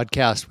of a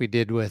podcast we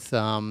did with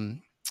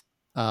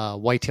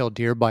white-tailed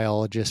deer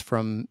biologist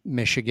from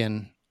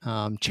Michigan,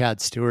 Chad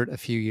Stewart, a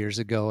few years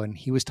ago, and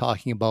he was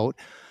talking about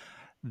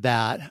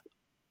that.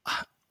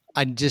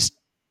 I'm just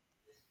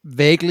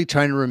vaguely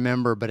trying to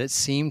remember, but it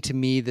seemed to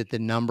me that the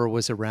number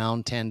was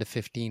around 10 to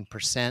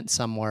 15%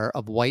 somewhere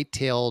of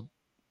white-tailed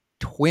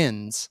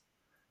twins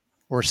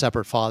or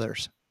separate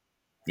fathers.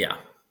 Yeah.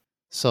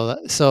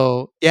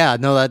 So yeah,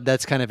 no,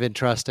 that's kind of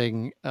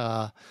interesting.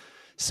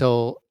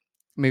 So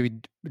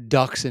maybe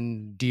ducks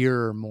and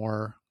deer are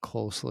more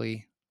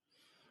closely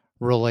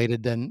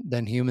related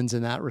than humans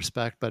in that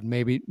respect, but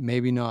maybe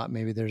not.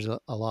 Maybe there's a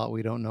lot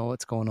we don't know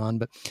what's going on,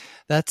 but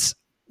that's,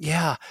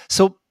 yeah.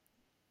 So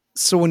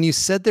when you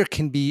said there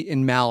can be,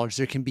 in mallards,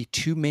 there can be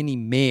too many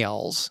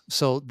males.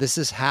 So this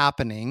is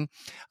happening.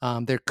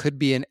 There could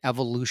be an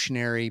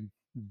evolutionary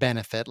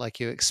benefit, like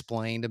you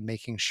explained, of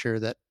making sure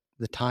that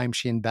the time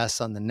she invests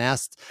on the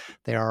nest,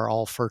 they are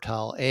all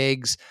fertile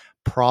eggs.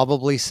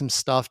 Probably some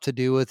stuff to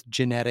do with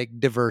genetic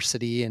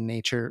diversity, and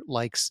nature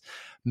likes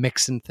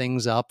mixing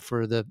things up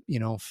for the,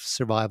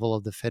 survival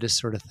of the fittest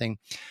sort of thing.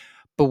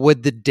 But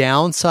would the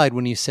downside,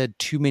 when you said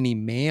too many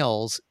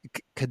males,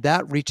 could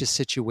that reach a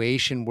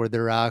situation where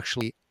they're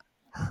actually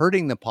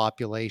hurting the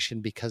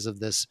population because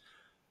of this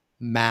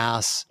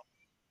mass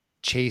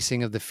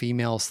chasing of the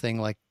females thing?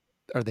 Like,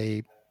 are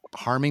they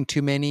harming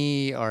too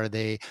many? Are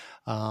they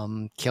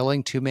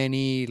killing too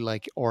many?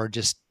 Like, or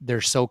just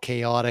they're so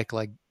chaotic,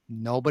 like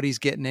nobody's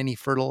getting any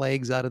fertile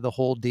eggs out of the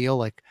whole deal?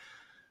 Like,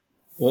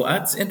 well,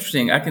 that's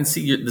interesting. I can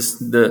see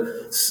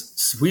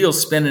the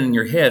wheels spinning in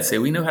your head. Say,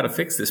 we know how to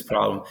fix this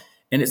problem.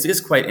 And it's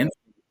just quite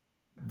interesting.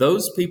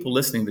 Those people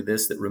listening to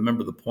this that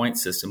remember the point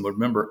system would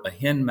remember a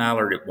hen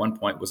mallard at one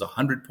point was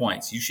 100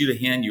 points. You shoot a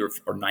hen,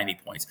 or 90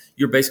 points.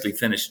 You're basically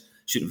finished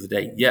shooting for the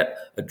day. Yet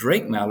a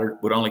drake mallard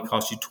would only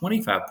cost you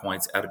 25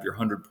 points out of your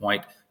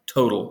 100-point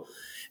total.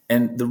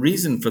 And the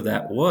reason for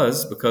that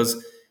was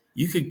because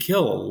you could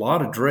kill a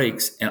lot of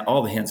drakes and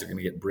all the hens are going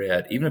to get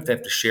bred, even if they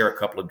have to share a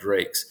couple of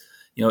drakes.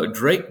 A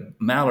drake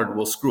mallard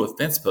will screw a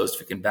fence post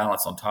if it can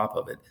balance on top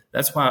of it.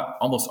 That's why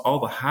almost all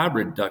the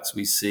hybrid ducks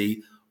we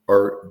see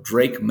are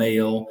drake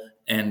male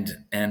and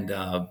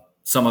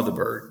some other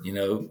bird,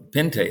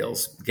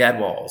 pintails,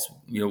 gadwalls,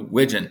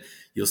 widgeon.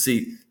 You'll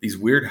see these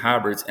weird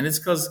hybrids, and it's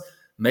because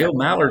male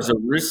mallards are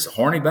just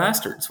horny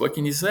bastards. What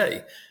can you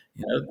say?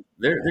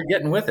 They're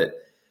getting with it.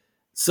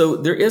 So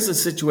there is a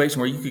situation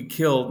where you could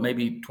kill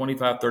maybe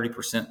 25,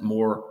 30%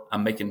 more.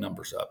 I'm making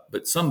numbers up,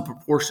 but some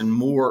proportion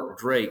more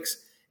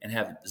drakes and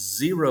have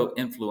zero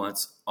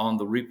influence on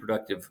the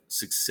reproductive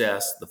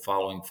success the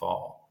following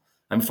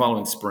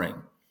spring.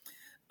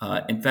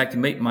 In fact, it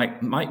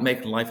might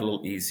make life a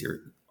little easier.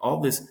 All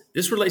this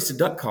relates to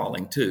duck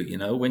calling too.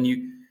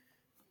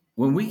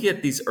 When we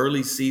get these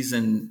early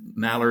season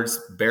mallards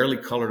barely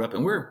colored up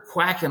and we're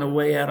quacking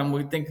away at them,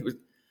 we think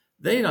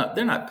they're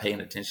not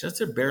paying attention.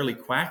 They're barely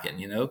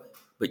quacking,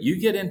 But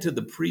you get into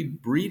the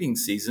pre-breeding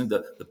season,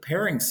 the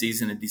pairing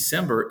season in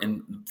December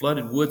in the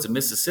flooded woods of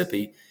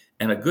Mississippi,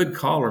 and a good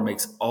caller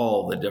makes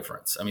all the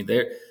difference. I mean,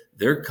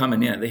 they're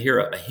coming in. They hear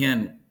a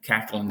hen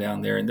cackling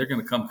down there, and they're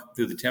going to come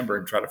through the timber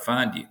and try to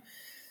find you.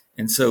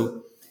 And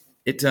so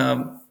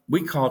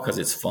we call because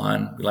it's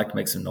fun. We like to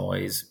make some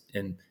noise,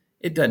 and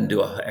it doesn't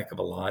do a heck of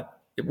a lot.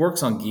 It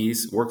works on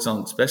geese,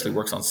 especially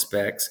works on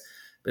specks,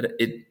 but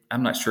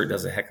I'm not sure it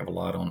does a heck of a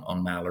lot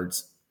on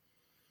mallards.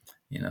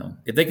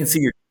 If they can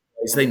see your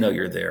face, they know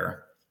you're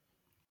there.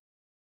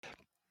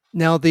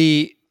 Now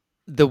the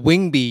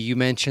wing bee, you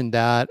mentioned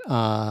that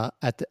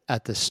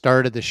at the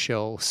start of the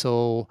show.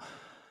 So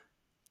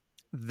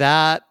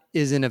that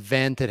is an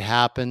event that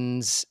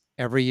happens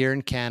every year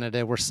in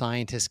Canada where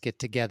scientists get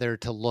together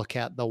to look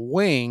at the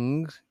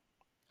wing,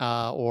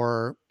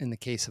 or in the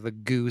case of a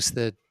goose,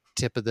 the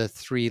tip of the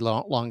three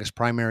longest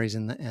primaries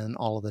and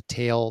all of the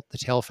tail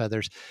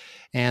feathers.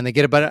 And they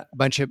get a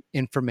bunch of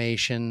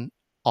information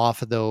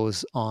off of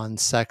those on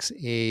sex,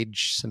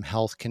 age, some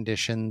health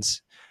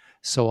conditions,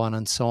 so on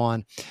and so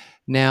on.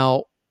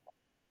 Now,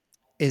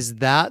 is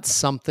that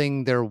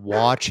something they're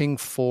watching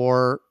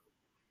for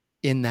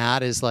in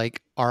that? Is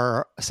like,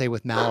 say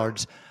with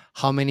mallards,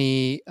 how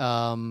many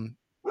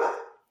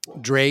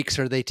drakes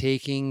are they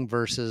taking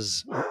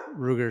versus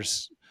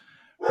Ruger's?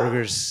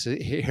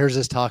 Here's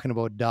us talking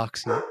about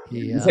ducks.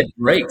 He said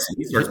drakes.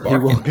 He starts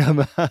barking. He woke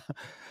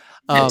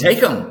up.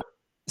 Take them.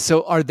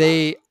 So are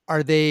they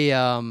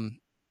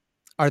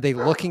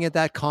looking at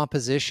that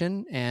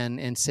composition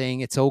and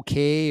saying it's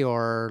okay,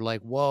 or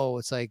like, whoa,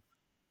 it's like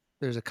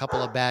there's a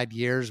couple of bad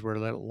years where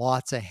there are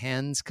lots of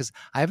hens? Because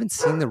I haven't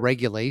seen the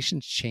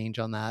regulations change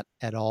on that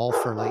at all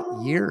for like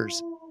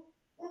years.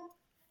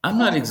 I'm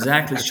not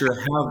exactly sure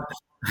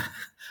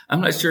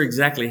I'm not sure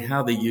exactly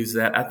how they use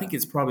that. I think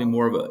it's probably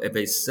more of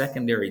a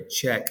secondary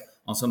check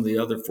on some of the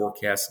other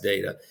forecast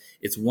data.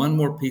 It's one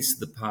more piece of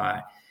the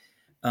pie.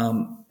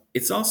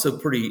 It's also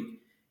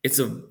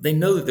they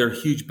know that there are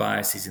huge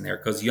biases in there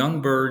because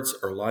young birds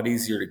are a lot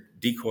easier to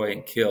decoy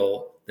and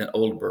kill than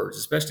old birds,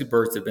 especially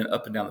birds that have been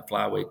up and down the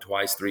flyway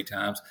twice, 3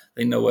 times.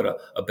 They know what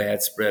a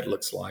bad spread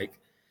looks like.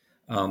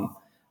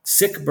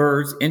 Sick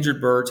birds,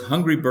 injured birds,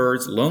 hungry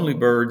birds, lonely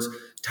birds,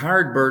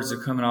 tired birds that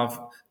are coming off,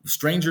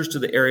 strangers to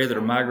the area that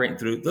are migrating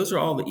through. Those are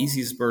all the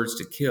easiest birds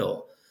to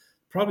kill.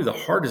 Probably the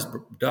hardest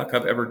duck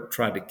I've ever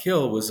tried to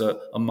kill was a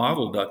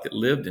mottle duck that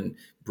lived and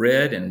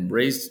bred and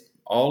raised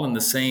all in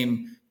the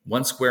same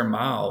 1 square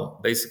mile,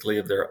 basically,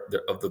 of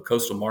the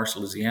coastal marsh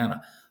of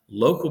Louisiana.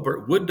 Local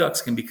wood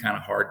ducks can be kind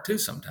of hard too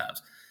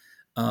sometimes.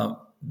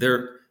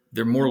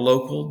 They're more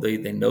local. They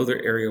know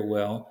their area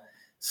well.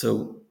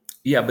 So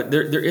yeah, but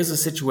there is a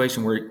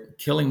situation where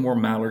killing more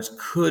mallards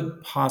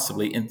could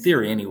possibly, in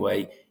theory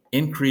anyway,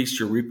 increase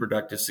your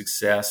reproductive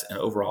success and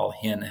overall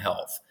hen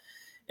health.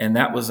 And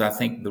that was, I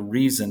think, the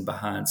reason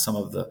behind some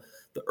of the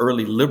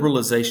early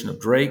liberalization of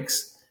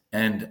drakes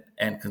and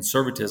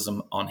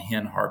conservatism on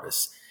hen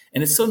harvests.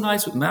 And it's so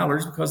nice with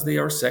mallards because they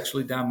are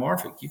sexually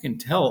dimorphic. You can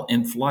tell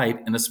in flight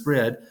in a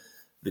spread,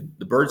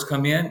 the birds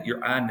come in,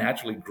 your eye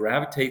naturally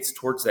gravitates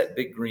towards that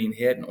big green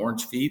head and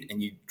orange feet,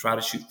 and you try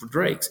to shoot for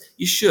drakes.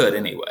 You should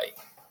anyway.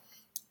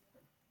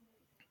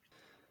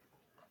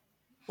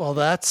 Well,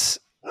 that's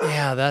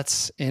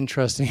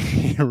interesting.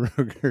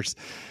 Ruger's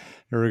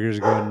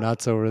going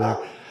nuts over there.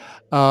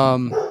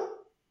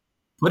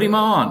 Put him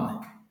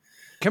on.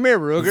 Come here,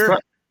 Ruger.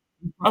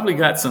 He's probably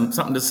got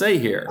something to say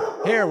here.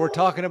 Here, we're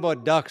talking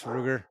about ducks,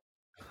 Ruger.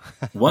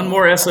 One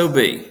more SOB,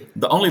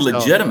 the only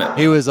legitimate.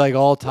 He was like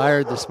all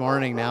tired this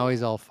morning. Now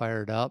he's all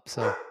fired up.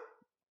 So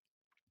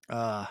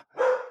I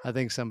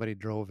think somebody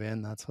drove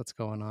in. That's what's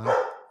going on.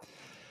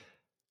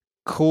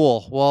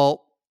 Cool.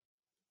 Well,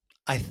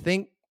 I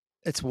think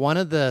it's one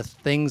of the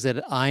things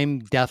that I'm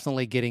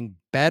definitely getting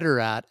better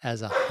at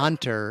as a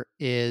hunter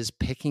is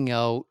picking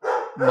out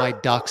my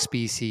duck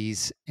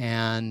species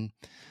and,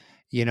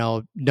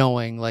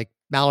 knowing like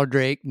mallard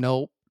drake,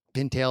 no,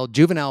 pintail,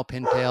 juvenile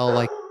pintail,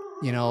 like,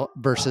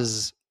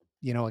 versus,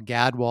 a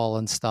gadwall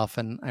and stuff.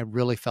 And I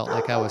really felt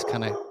like I was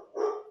kind of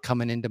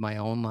coming into my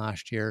own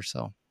last year.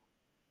 So,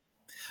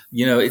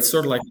 it's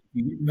sort of like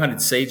you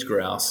hunted sage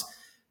grouse.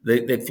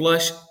 They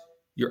flush.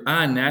 Your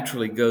eye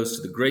naturally goes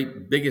to the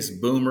great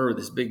biggest boomer,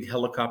 this big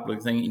helicopter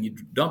thing, and you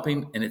dump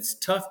him, and it's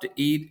tough to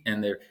eat,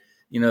 and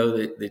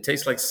they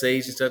taste like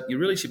sage and stuff. You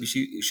really should be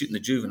shooting the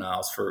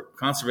juveniles for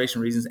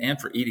conservation reasons and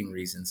for eating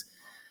reasons.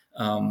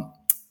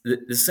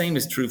 The same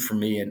is true for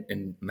me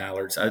in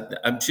mallards.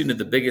 I'm shooting at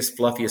the biggest,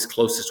 fluffiest,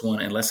 closest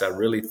one, unless I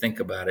really think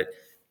about it.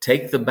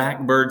 Take the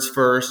back birds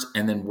first,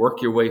 and then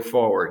work your way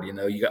forward.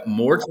 You got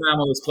more time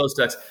on those close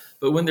ducks.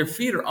 But when their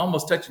feet are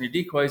almost touching your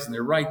decoys and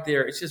they're right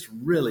there, it's just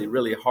really,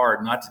 really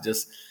hard not to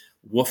just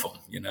woof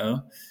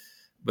them,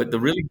 But the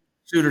really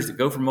shooters that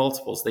go for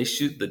multiples, they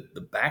shoot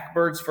the back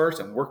birds first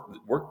and work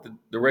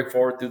their way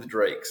forward through the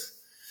drakes.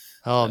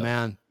 Oh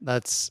man,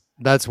 that's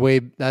way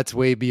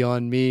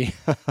beyond me.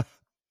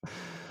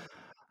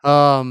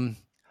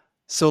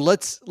 So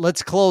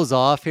let's close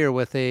off here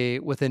with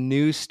a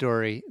news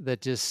story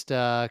that just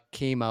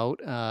came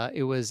out.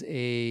 It was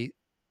a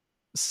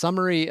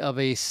summary of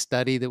a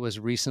study that was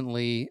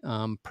recently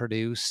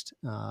produced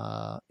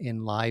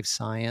in Live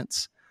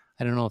Science.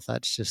 I don't know if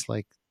that's just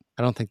I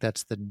don't think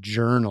that's the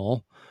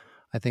journal.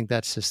 I think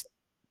that's just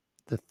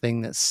the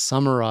thing that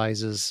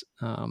summarizes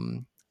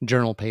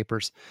journal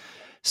papers.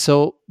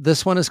 So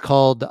this one is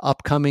called "The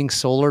Upcoming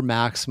Solar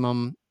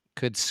Maximum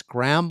Could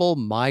Scramble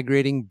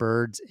Migrating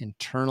Birds'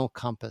 Internal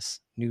Compass,"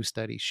 new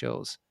study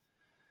shows.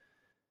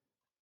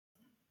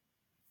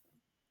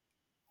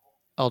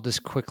 I'll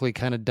just quickly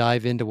kind of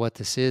dive into what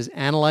this is.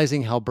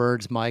 Analyzing how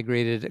birds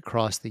migrated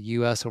across the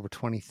U.S. over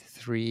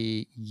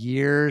 23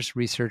 years,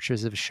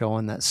 researchers have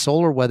shown that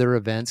solar weather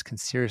events can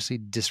seriously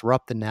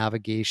disrupt the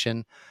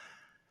navigation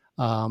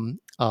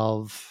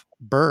of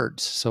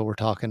birds. So we're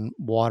talking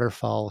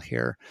waterfowl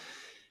here.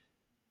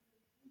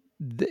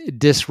 It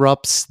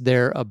disrupts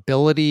their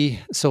ability.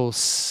 So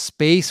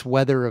space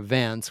weather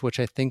events, which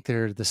I think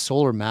they're the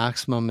solar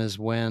maximum, is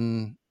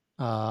when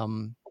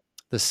the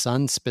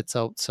sun spits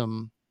out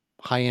some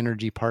high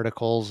energy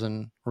particles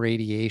and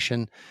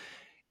radiation,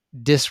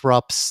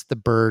 disrupts the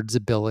bird's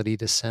ability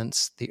to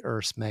sense the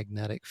Earth's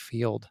magnetic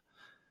field.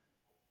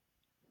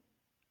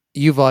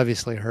 You've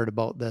obviously heard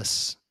about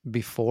this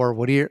before.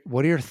 What are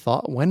your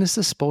thoughts? When is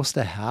this supposed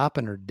to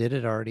happen, or did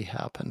it already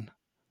happen?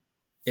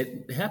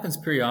 It happens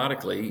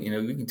periodically.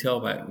 You can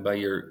tell by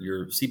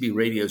your CB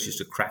radios used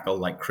to crackle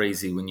like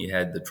crazy when you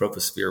had the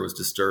troposphere was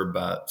disturbed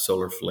by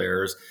solar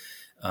flares.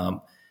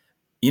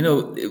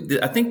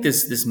 I think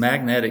this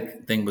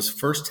magnetic thing was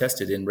first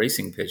tested in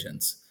racing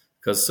pigeons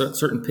because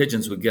certain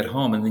pigeons would get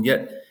home, and then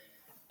yet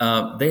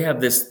they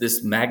have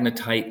this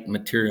magnetite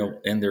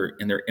material in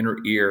their inner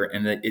ear,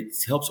 and it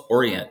helps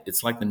orient.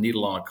 It's like the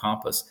needle on a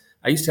compass.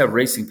 I used to have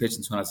racing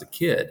pigeons when I was a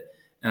kid,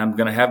 and I'm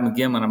going to have them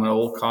again when I'm an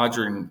old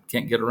codger and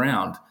can't get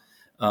around,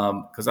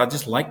 because I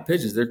just like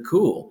pigeons. They're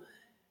cool.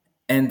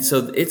 And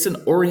so it's an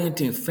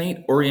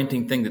faint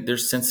orienting thing that they're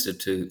sensitive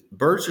to.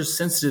 Birds are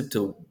sensitive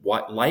to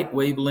light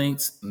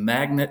wavelengths,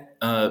 magnetic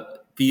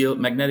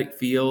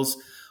fields,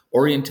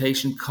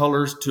 orientation,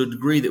 colors, to a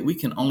degree that we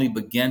can only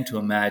begin to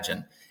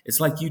imagine.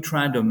 It's like you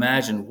trying to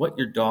imagine what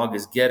your dog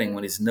is getting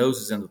when his nose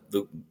is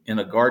in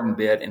a garden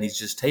bed and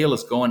his tail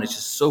is going. It's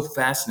just so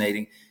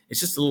fascinating. It's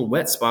just a little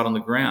wet spot on the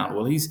ground.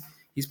 Well, he's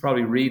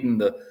probably reading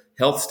the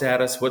health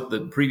status, what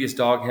the previous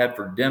dog had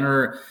for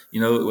dinner,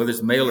 whether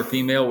it's male or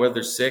female, whether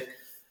they're sick.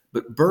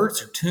 But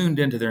birds are tuned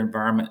into their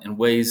environment in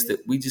ways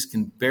that we just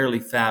can barely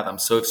fathom.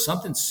 So if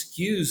something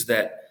skews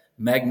that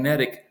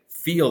magnetic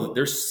field that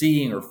they're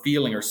seeing or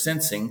feeling or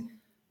sensing,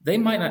 they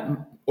might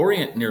not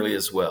orient nearly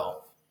as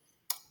well.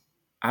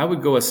 I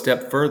would go a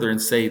step further and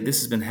say this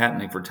has been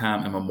happening for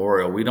time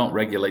immemorial. We don't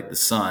regulate the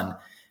sun,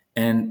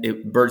 and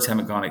birds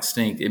haven't gone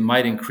extinct. It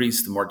might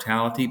increase the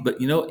mortality, but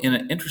in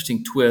an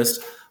interesting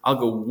twist, I'll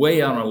go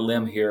way out on a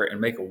limb here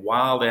and make a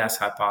wild-ass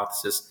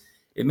hypothesis.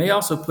 It may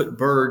also put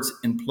birds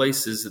in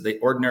places that they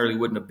ordinarily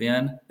wouldn't have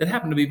been that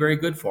happen to be very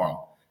good for them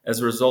as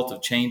a result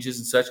of changes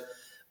and such.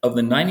 Of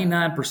the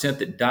 99%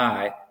 that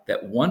die,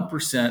 that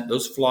 1%,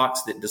 those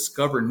flocks that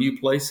discover new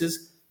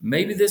places,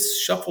 maybe this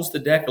shuffles the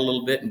deck a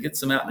little bit and gets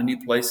them out into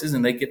new places,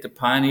 and they get to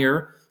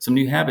pioneer some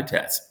new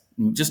habitats.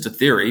 Just a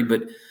theory,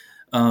 but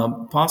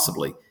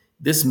possibly.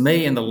 This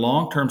may, in the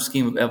long-term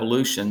scheme of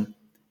evolution,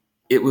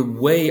 it would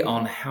weigh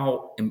on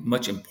how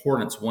much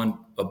importance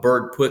a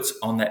bird puts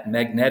on that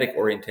magnetic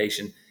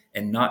orientation,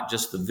 and not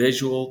just the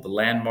visual, the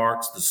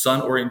landmarks, the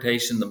sun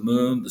orientation, the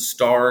moon, the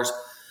stars,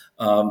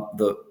 what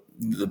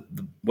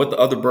the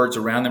other birds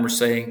around them are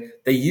saying.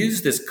 They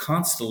use this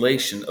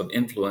constellation of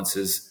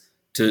influences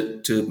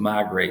to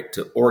migrate,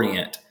 to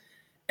orient.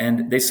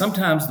 And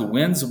sometimes the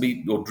winds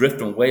will drift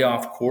them way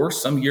off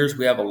course. Some years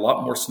we have a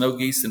lot more snow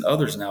geese than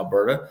others in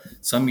Alberta.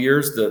 Some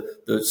years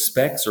the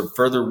specks are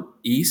further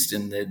east,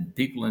 and the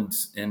people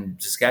in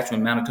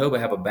Saskatchewan, Manitoba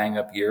have a bang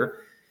up year.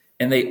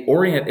 And they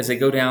orient as they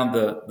go down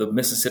the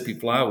Mississippi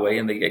Flyway,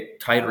 and they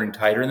get tighter and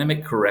tighter, and they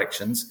make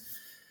corrections.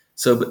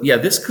 So, but yeah,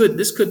 this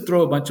could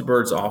throw a bunch of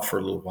birds off for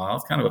a little while.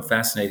 It's kind of a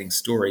fascinating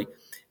story.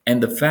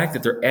 And the fact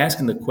that they're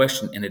asking the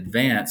question in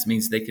advance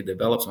means they could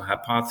develop some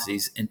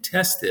hypotheses and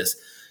test this.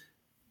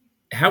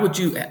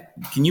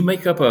 Can you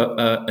make up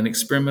an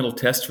experimental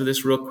test for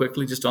this real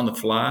quickly, just on the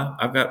fly?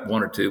 I've got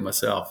one or two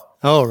myself.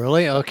 Oh,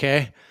 really?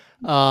 Okay.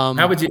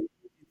 How would you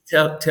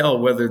tell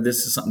whether this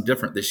is something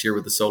different this year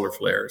with the solar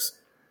flares?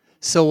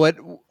 So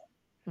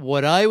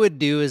what I would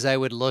do is I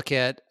would look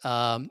at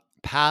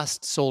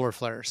past solar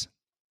flares,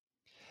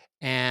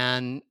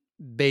 and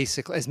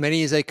basically as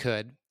many as I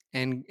could,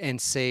 and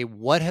say,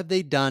 what have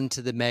they done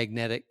to the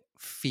magnetic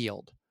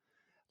field?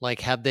 Like,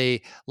 have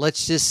they,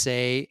 let's just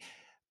say,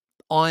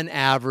 on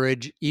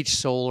average, each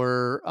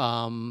solar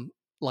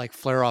like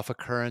flare off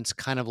occurrence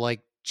kind of like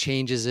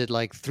changes it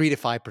like 3 to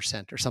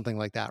 5% or something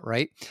like that,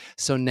 right?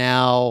 So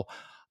now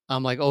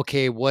I'm like,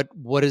 okay, what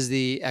is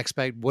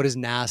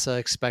NASA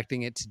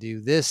expecting it to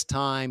do this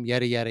time?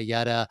 Yada yada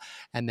yada,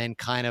 and then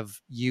kind of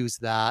use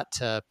that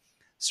to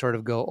sort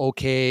of go,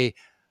 okay,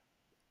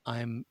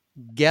 I'm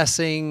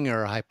guessing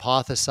or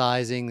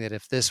hypothesizing that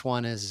if this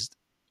one is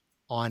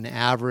on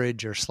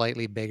average or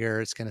slightly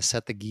bigger, it's going to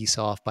set the geese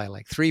off by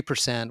like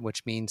 3%,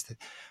 which means that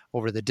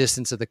over the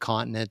distance of the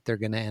continent, they're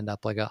going to end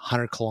up like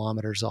 100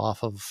 kilometers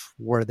off of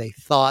where they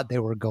thought they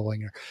were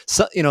going, or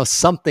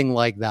something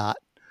like that.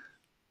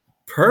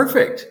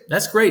 Perfect.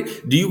 That's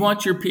great. Do you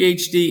want your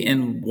PhD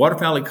in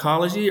waterfowl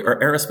ecology or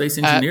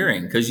aerospace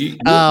engineering? Because you're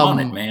on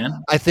it,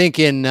 man. I think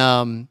in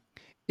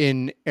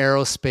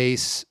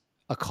aerospace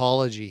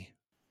ecology.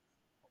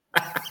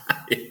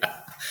 Yeah.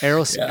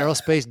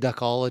 Aerospace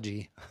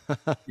duckology.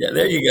 Yeah,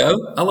 there you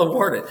go. I'll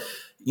award it.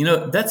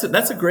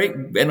 That's a great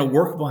and a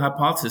workable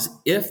hypothesis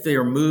if they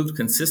are moved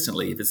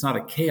consistently. If it's not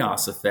a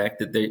chaos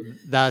effect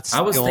that's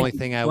the only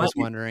thing I was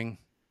wondering.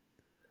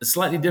 A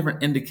slightly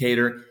different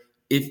indicator.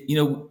 If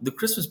the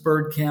Christmas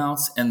bird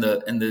counts and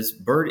this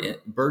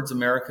Birds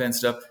America and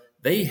stuff,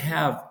 they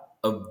have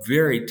a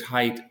very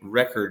tight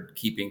record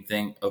keeping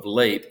thing of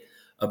late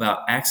about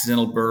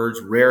accidental birds,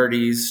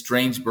 rarities,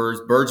 strange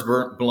birds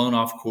blown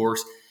off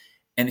course.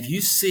 And if you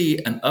see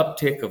an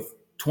uptick of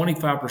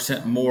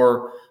 25%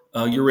 more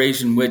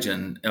Eurasian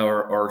widgeon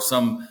or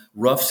some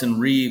ruffs and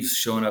reeves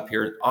showing up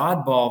here,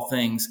 oddball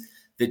things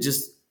that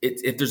just,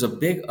 if there's a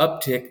big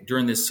uptick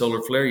during this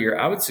solar flare year,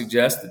 I would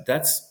suggest that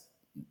that's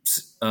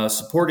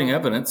supporting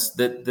evidence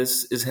that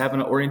this is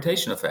having an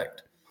orientation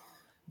effect.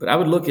 But I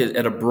would look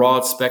at a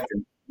broad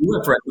spectrum. You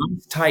went for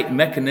a tight,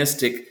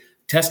 mechanistic,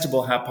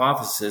 testable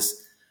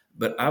hypothesis,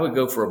 but I would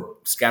go for a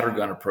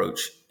scattergun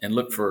approach and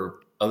look for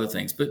other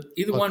things. But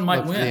either one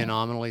might win. The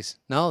anomalies.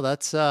 No,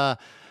 that's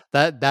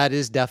that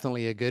is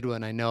definitely a good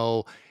one. I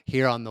know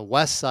here on the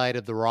west side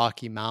of the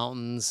Rocky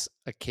Mountains,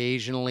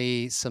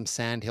 occasionally some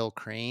sandhill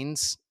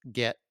cranes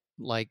get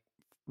like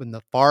in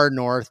the far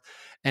north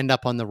end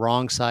up on the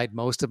wrong side.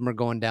 Most of them are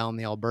going down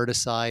the Alberta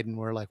side, and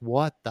we're like,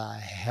 what the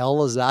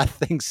hell is that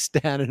thing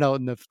standing out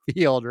in the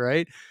field,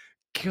 right?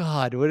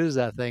 God, what is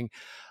that thing?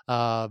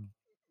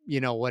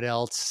 What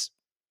else?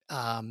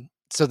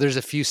 So there's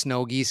a few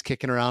snow geese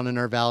kicking around in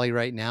our valley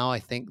right now. I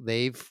think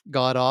they've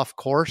got off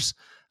course.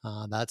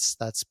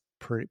 That's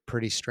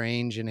pretty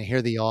strange. And I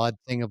hear the odd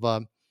thing of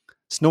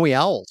snowy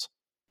owls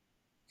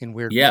in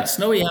weird. Yeah,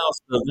 snowy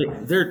owls.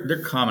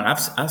 They're common.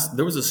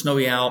 There was a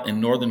snowy owl in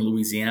northern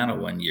Louisiana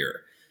one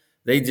year.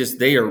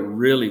 They are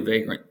really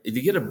vagrant. If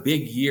you get a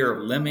big year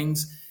of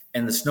lemmings,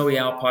 and the snowy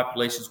owl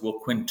populations will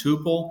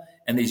quintuple,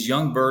 and these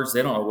young birds,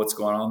 they don't know what's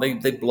going on.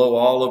 They blow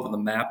all over the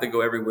map. They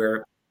go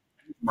everywhere.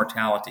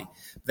 Mortality.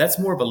 That's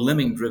more of a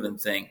lemming driven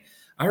thing.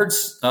 I heard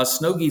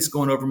snow geese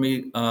going over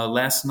me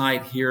last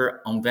night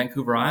here on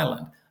Vancouver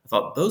Island. I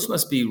thought those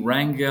must be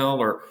Wrangell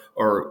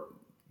or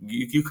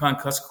Yukon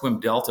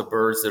Kuskokwim Delta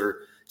birds that are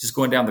just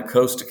going down the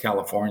coast to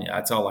California.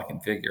 That's all I can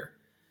figure.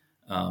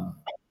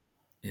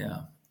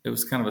 Yeah, it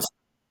was kind of a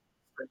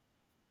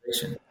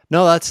situation.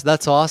 No,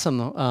 that's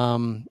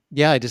awesome.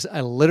 Yeah,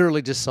 I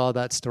literally just saw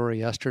that story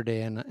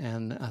yesterday,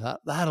 and I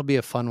thought that'll be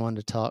a fun one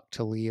to talk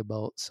to Lee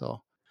about.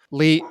 So,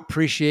 Lee,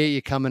 appreciate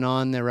you coming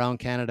on the Around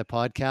Canada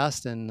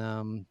podcast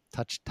and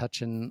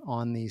touching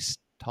on these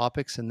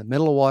topics in the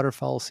middle of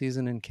waterfowl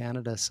season in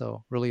Canada.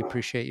 So, really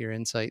appreciate your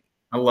insight.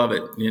 I love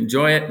it. You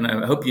enjoy it, and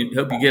I hope you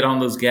get on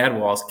those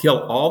gadwalls. Kill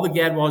all the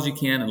gadwalls you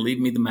can, and leave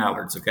me the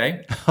mallards.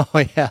 Okay?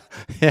 Oh yeah.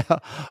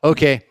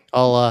 Okay.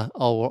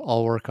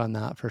 I'll work on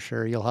that for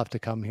sure. You'll have to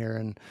come here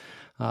and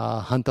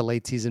hunt the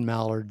late season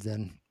mallards.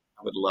 And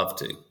I would love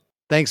to.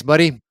 Thanks,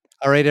 buddy.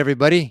 All right,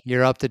 everybody,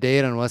 you're up to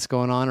date on what's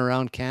going on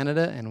around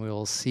Canada, and we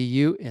will see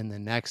you in the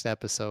next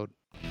episode.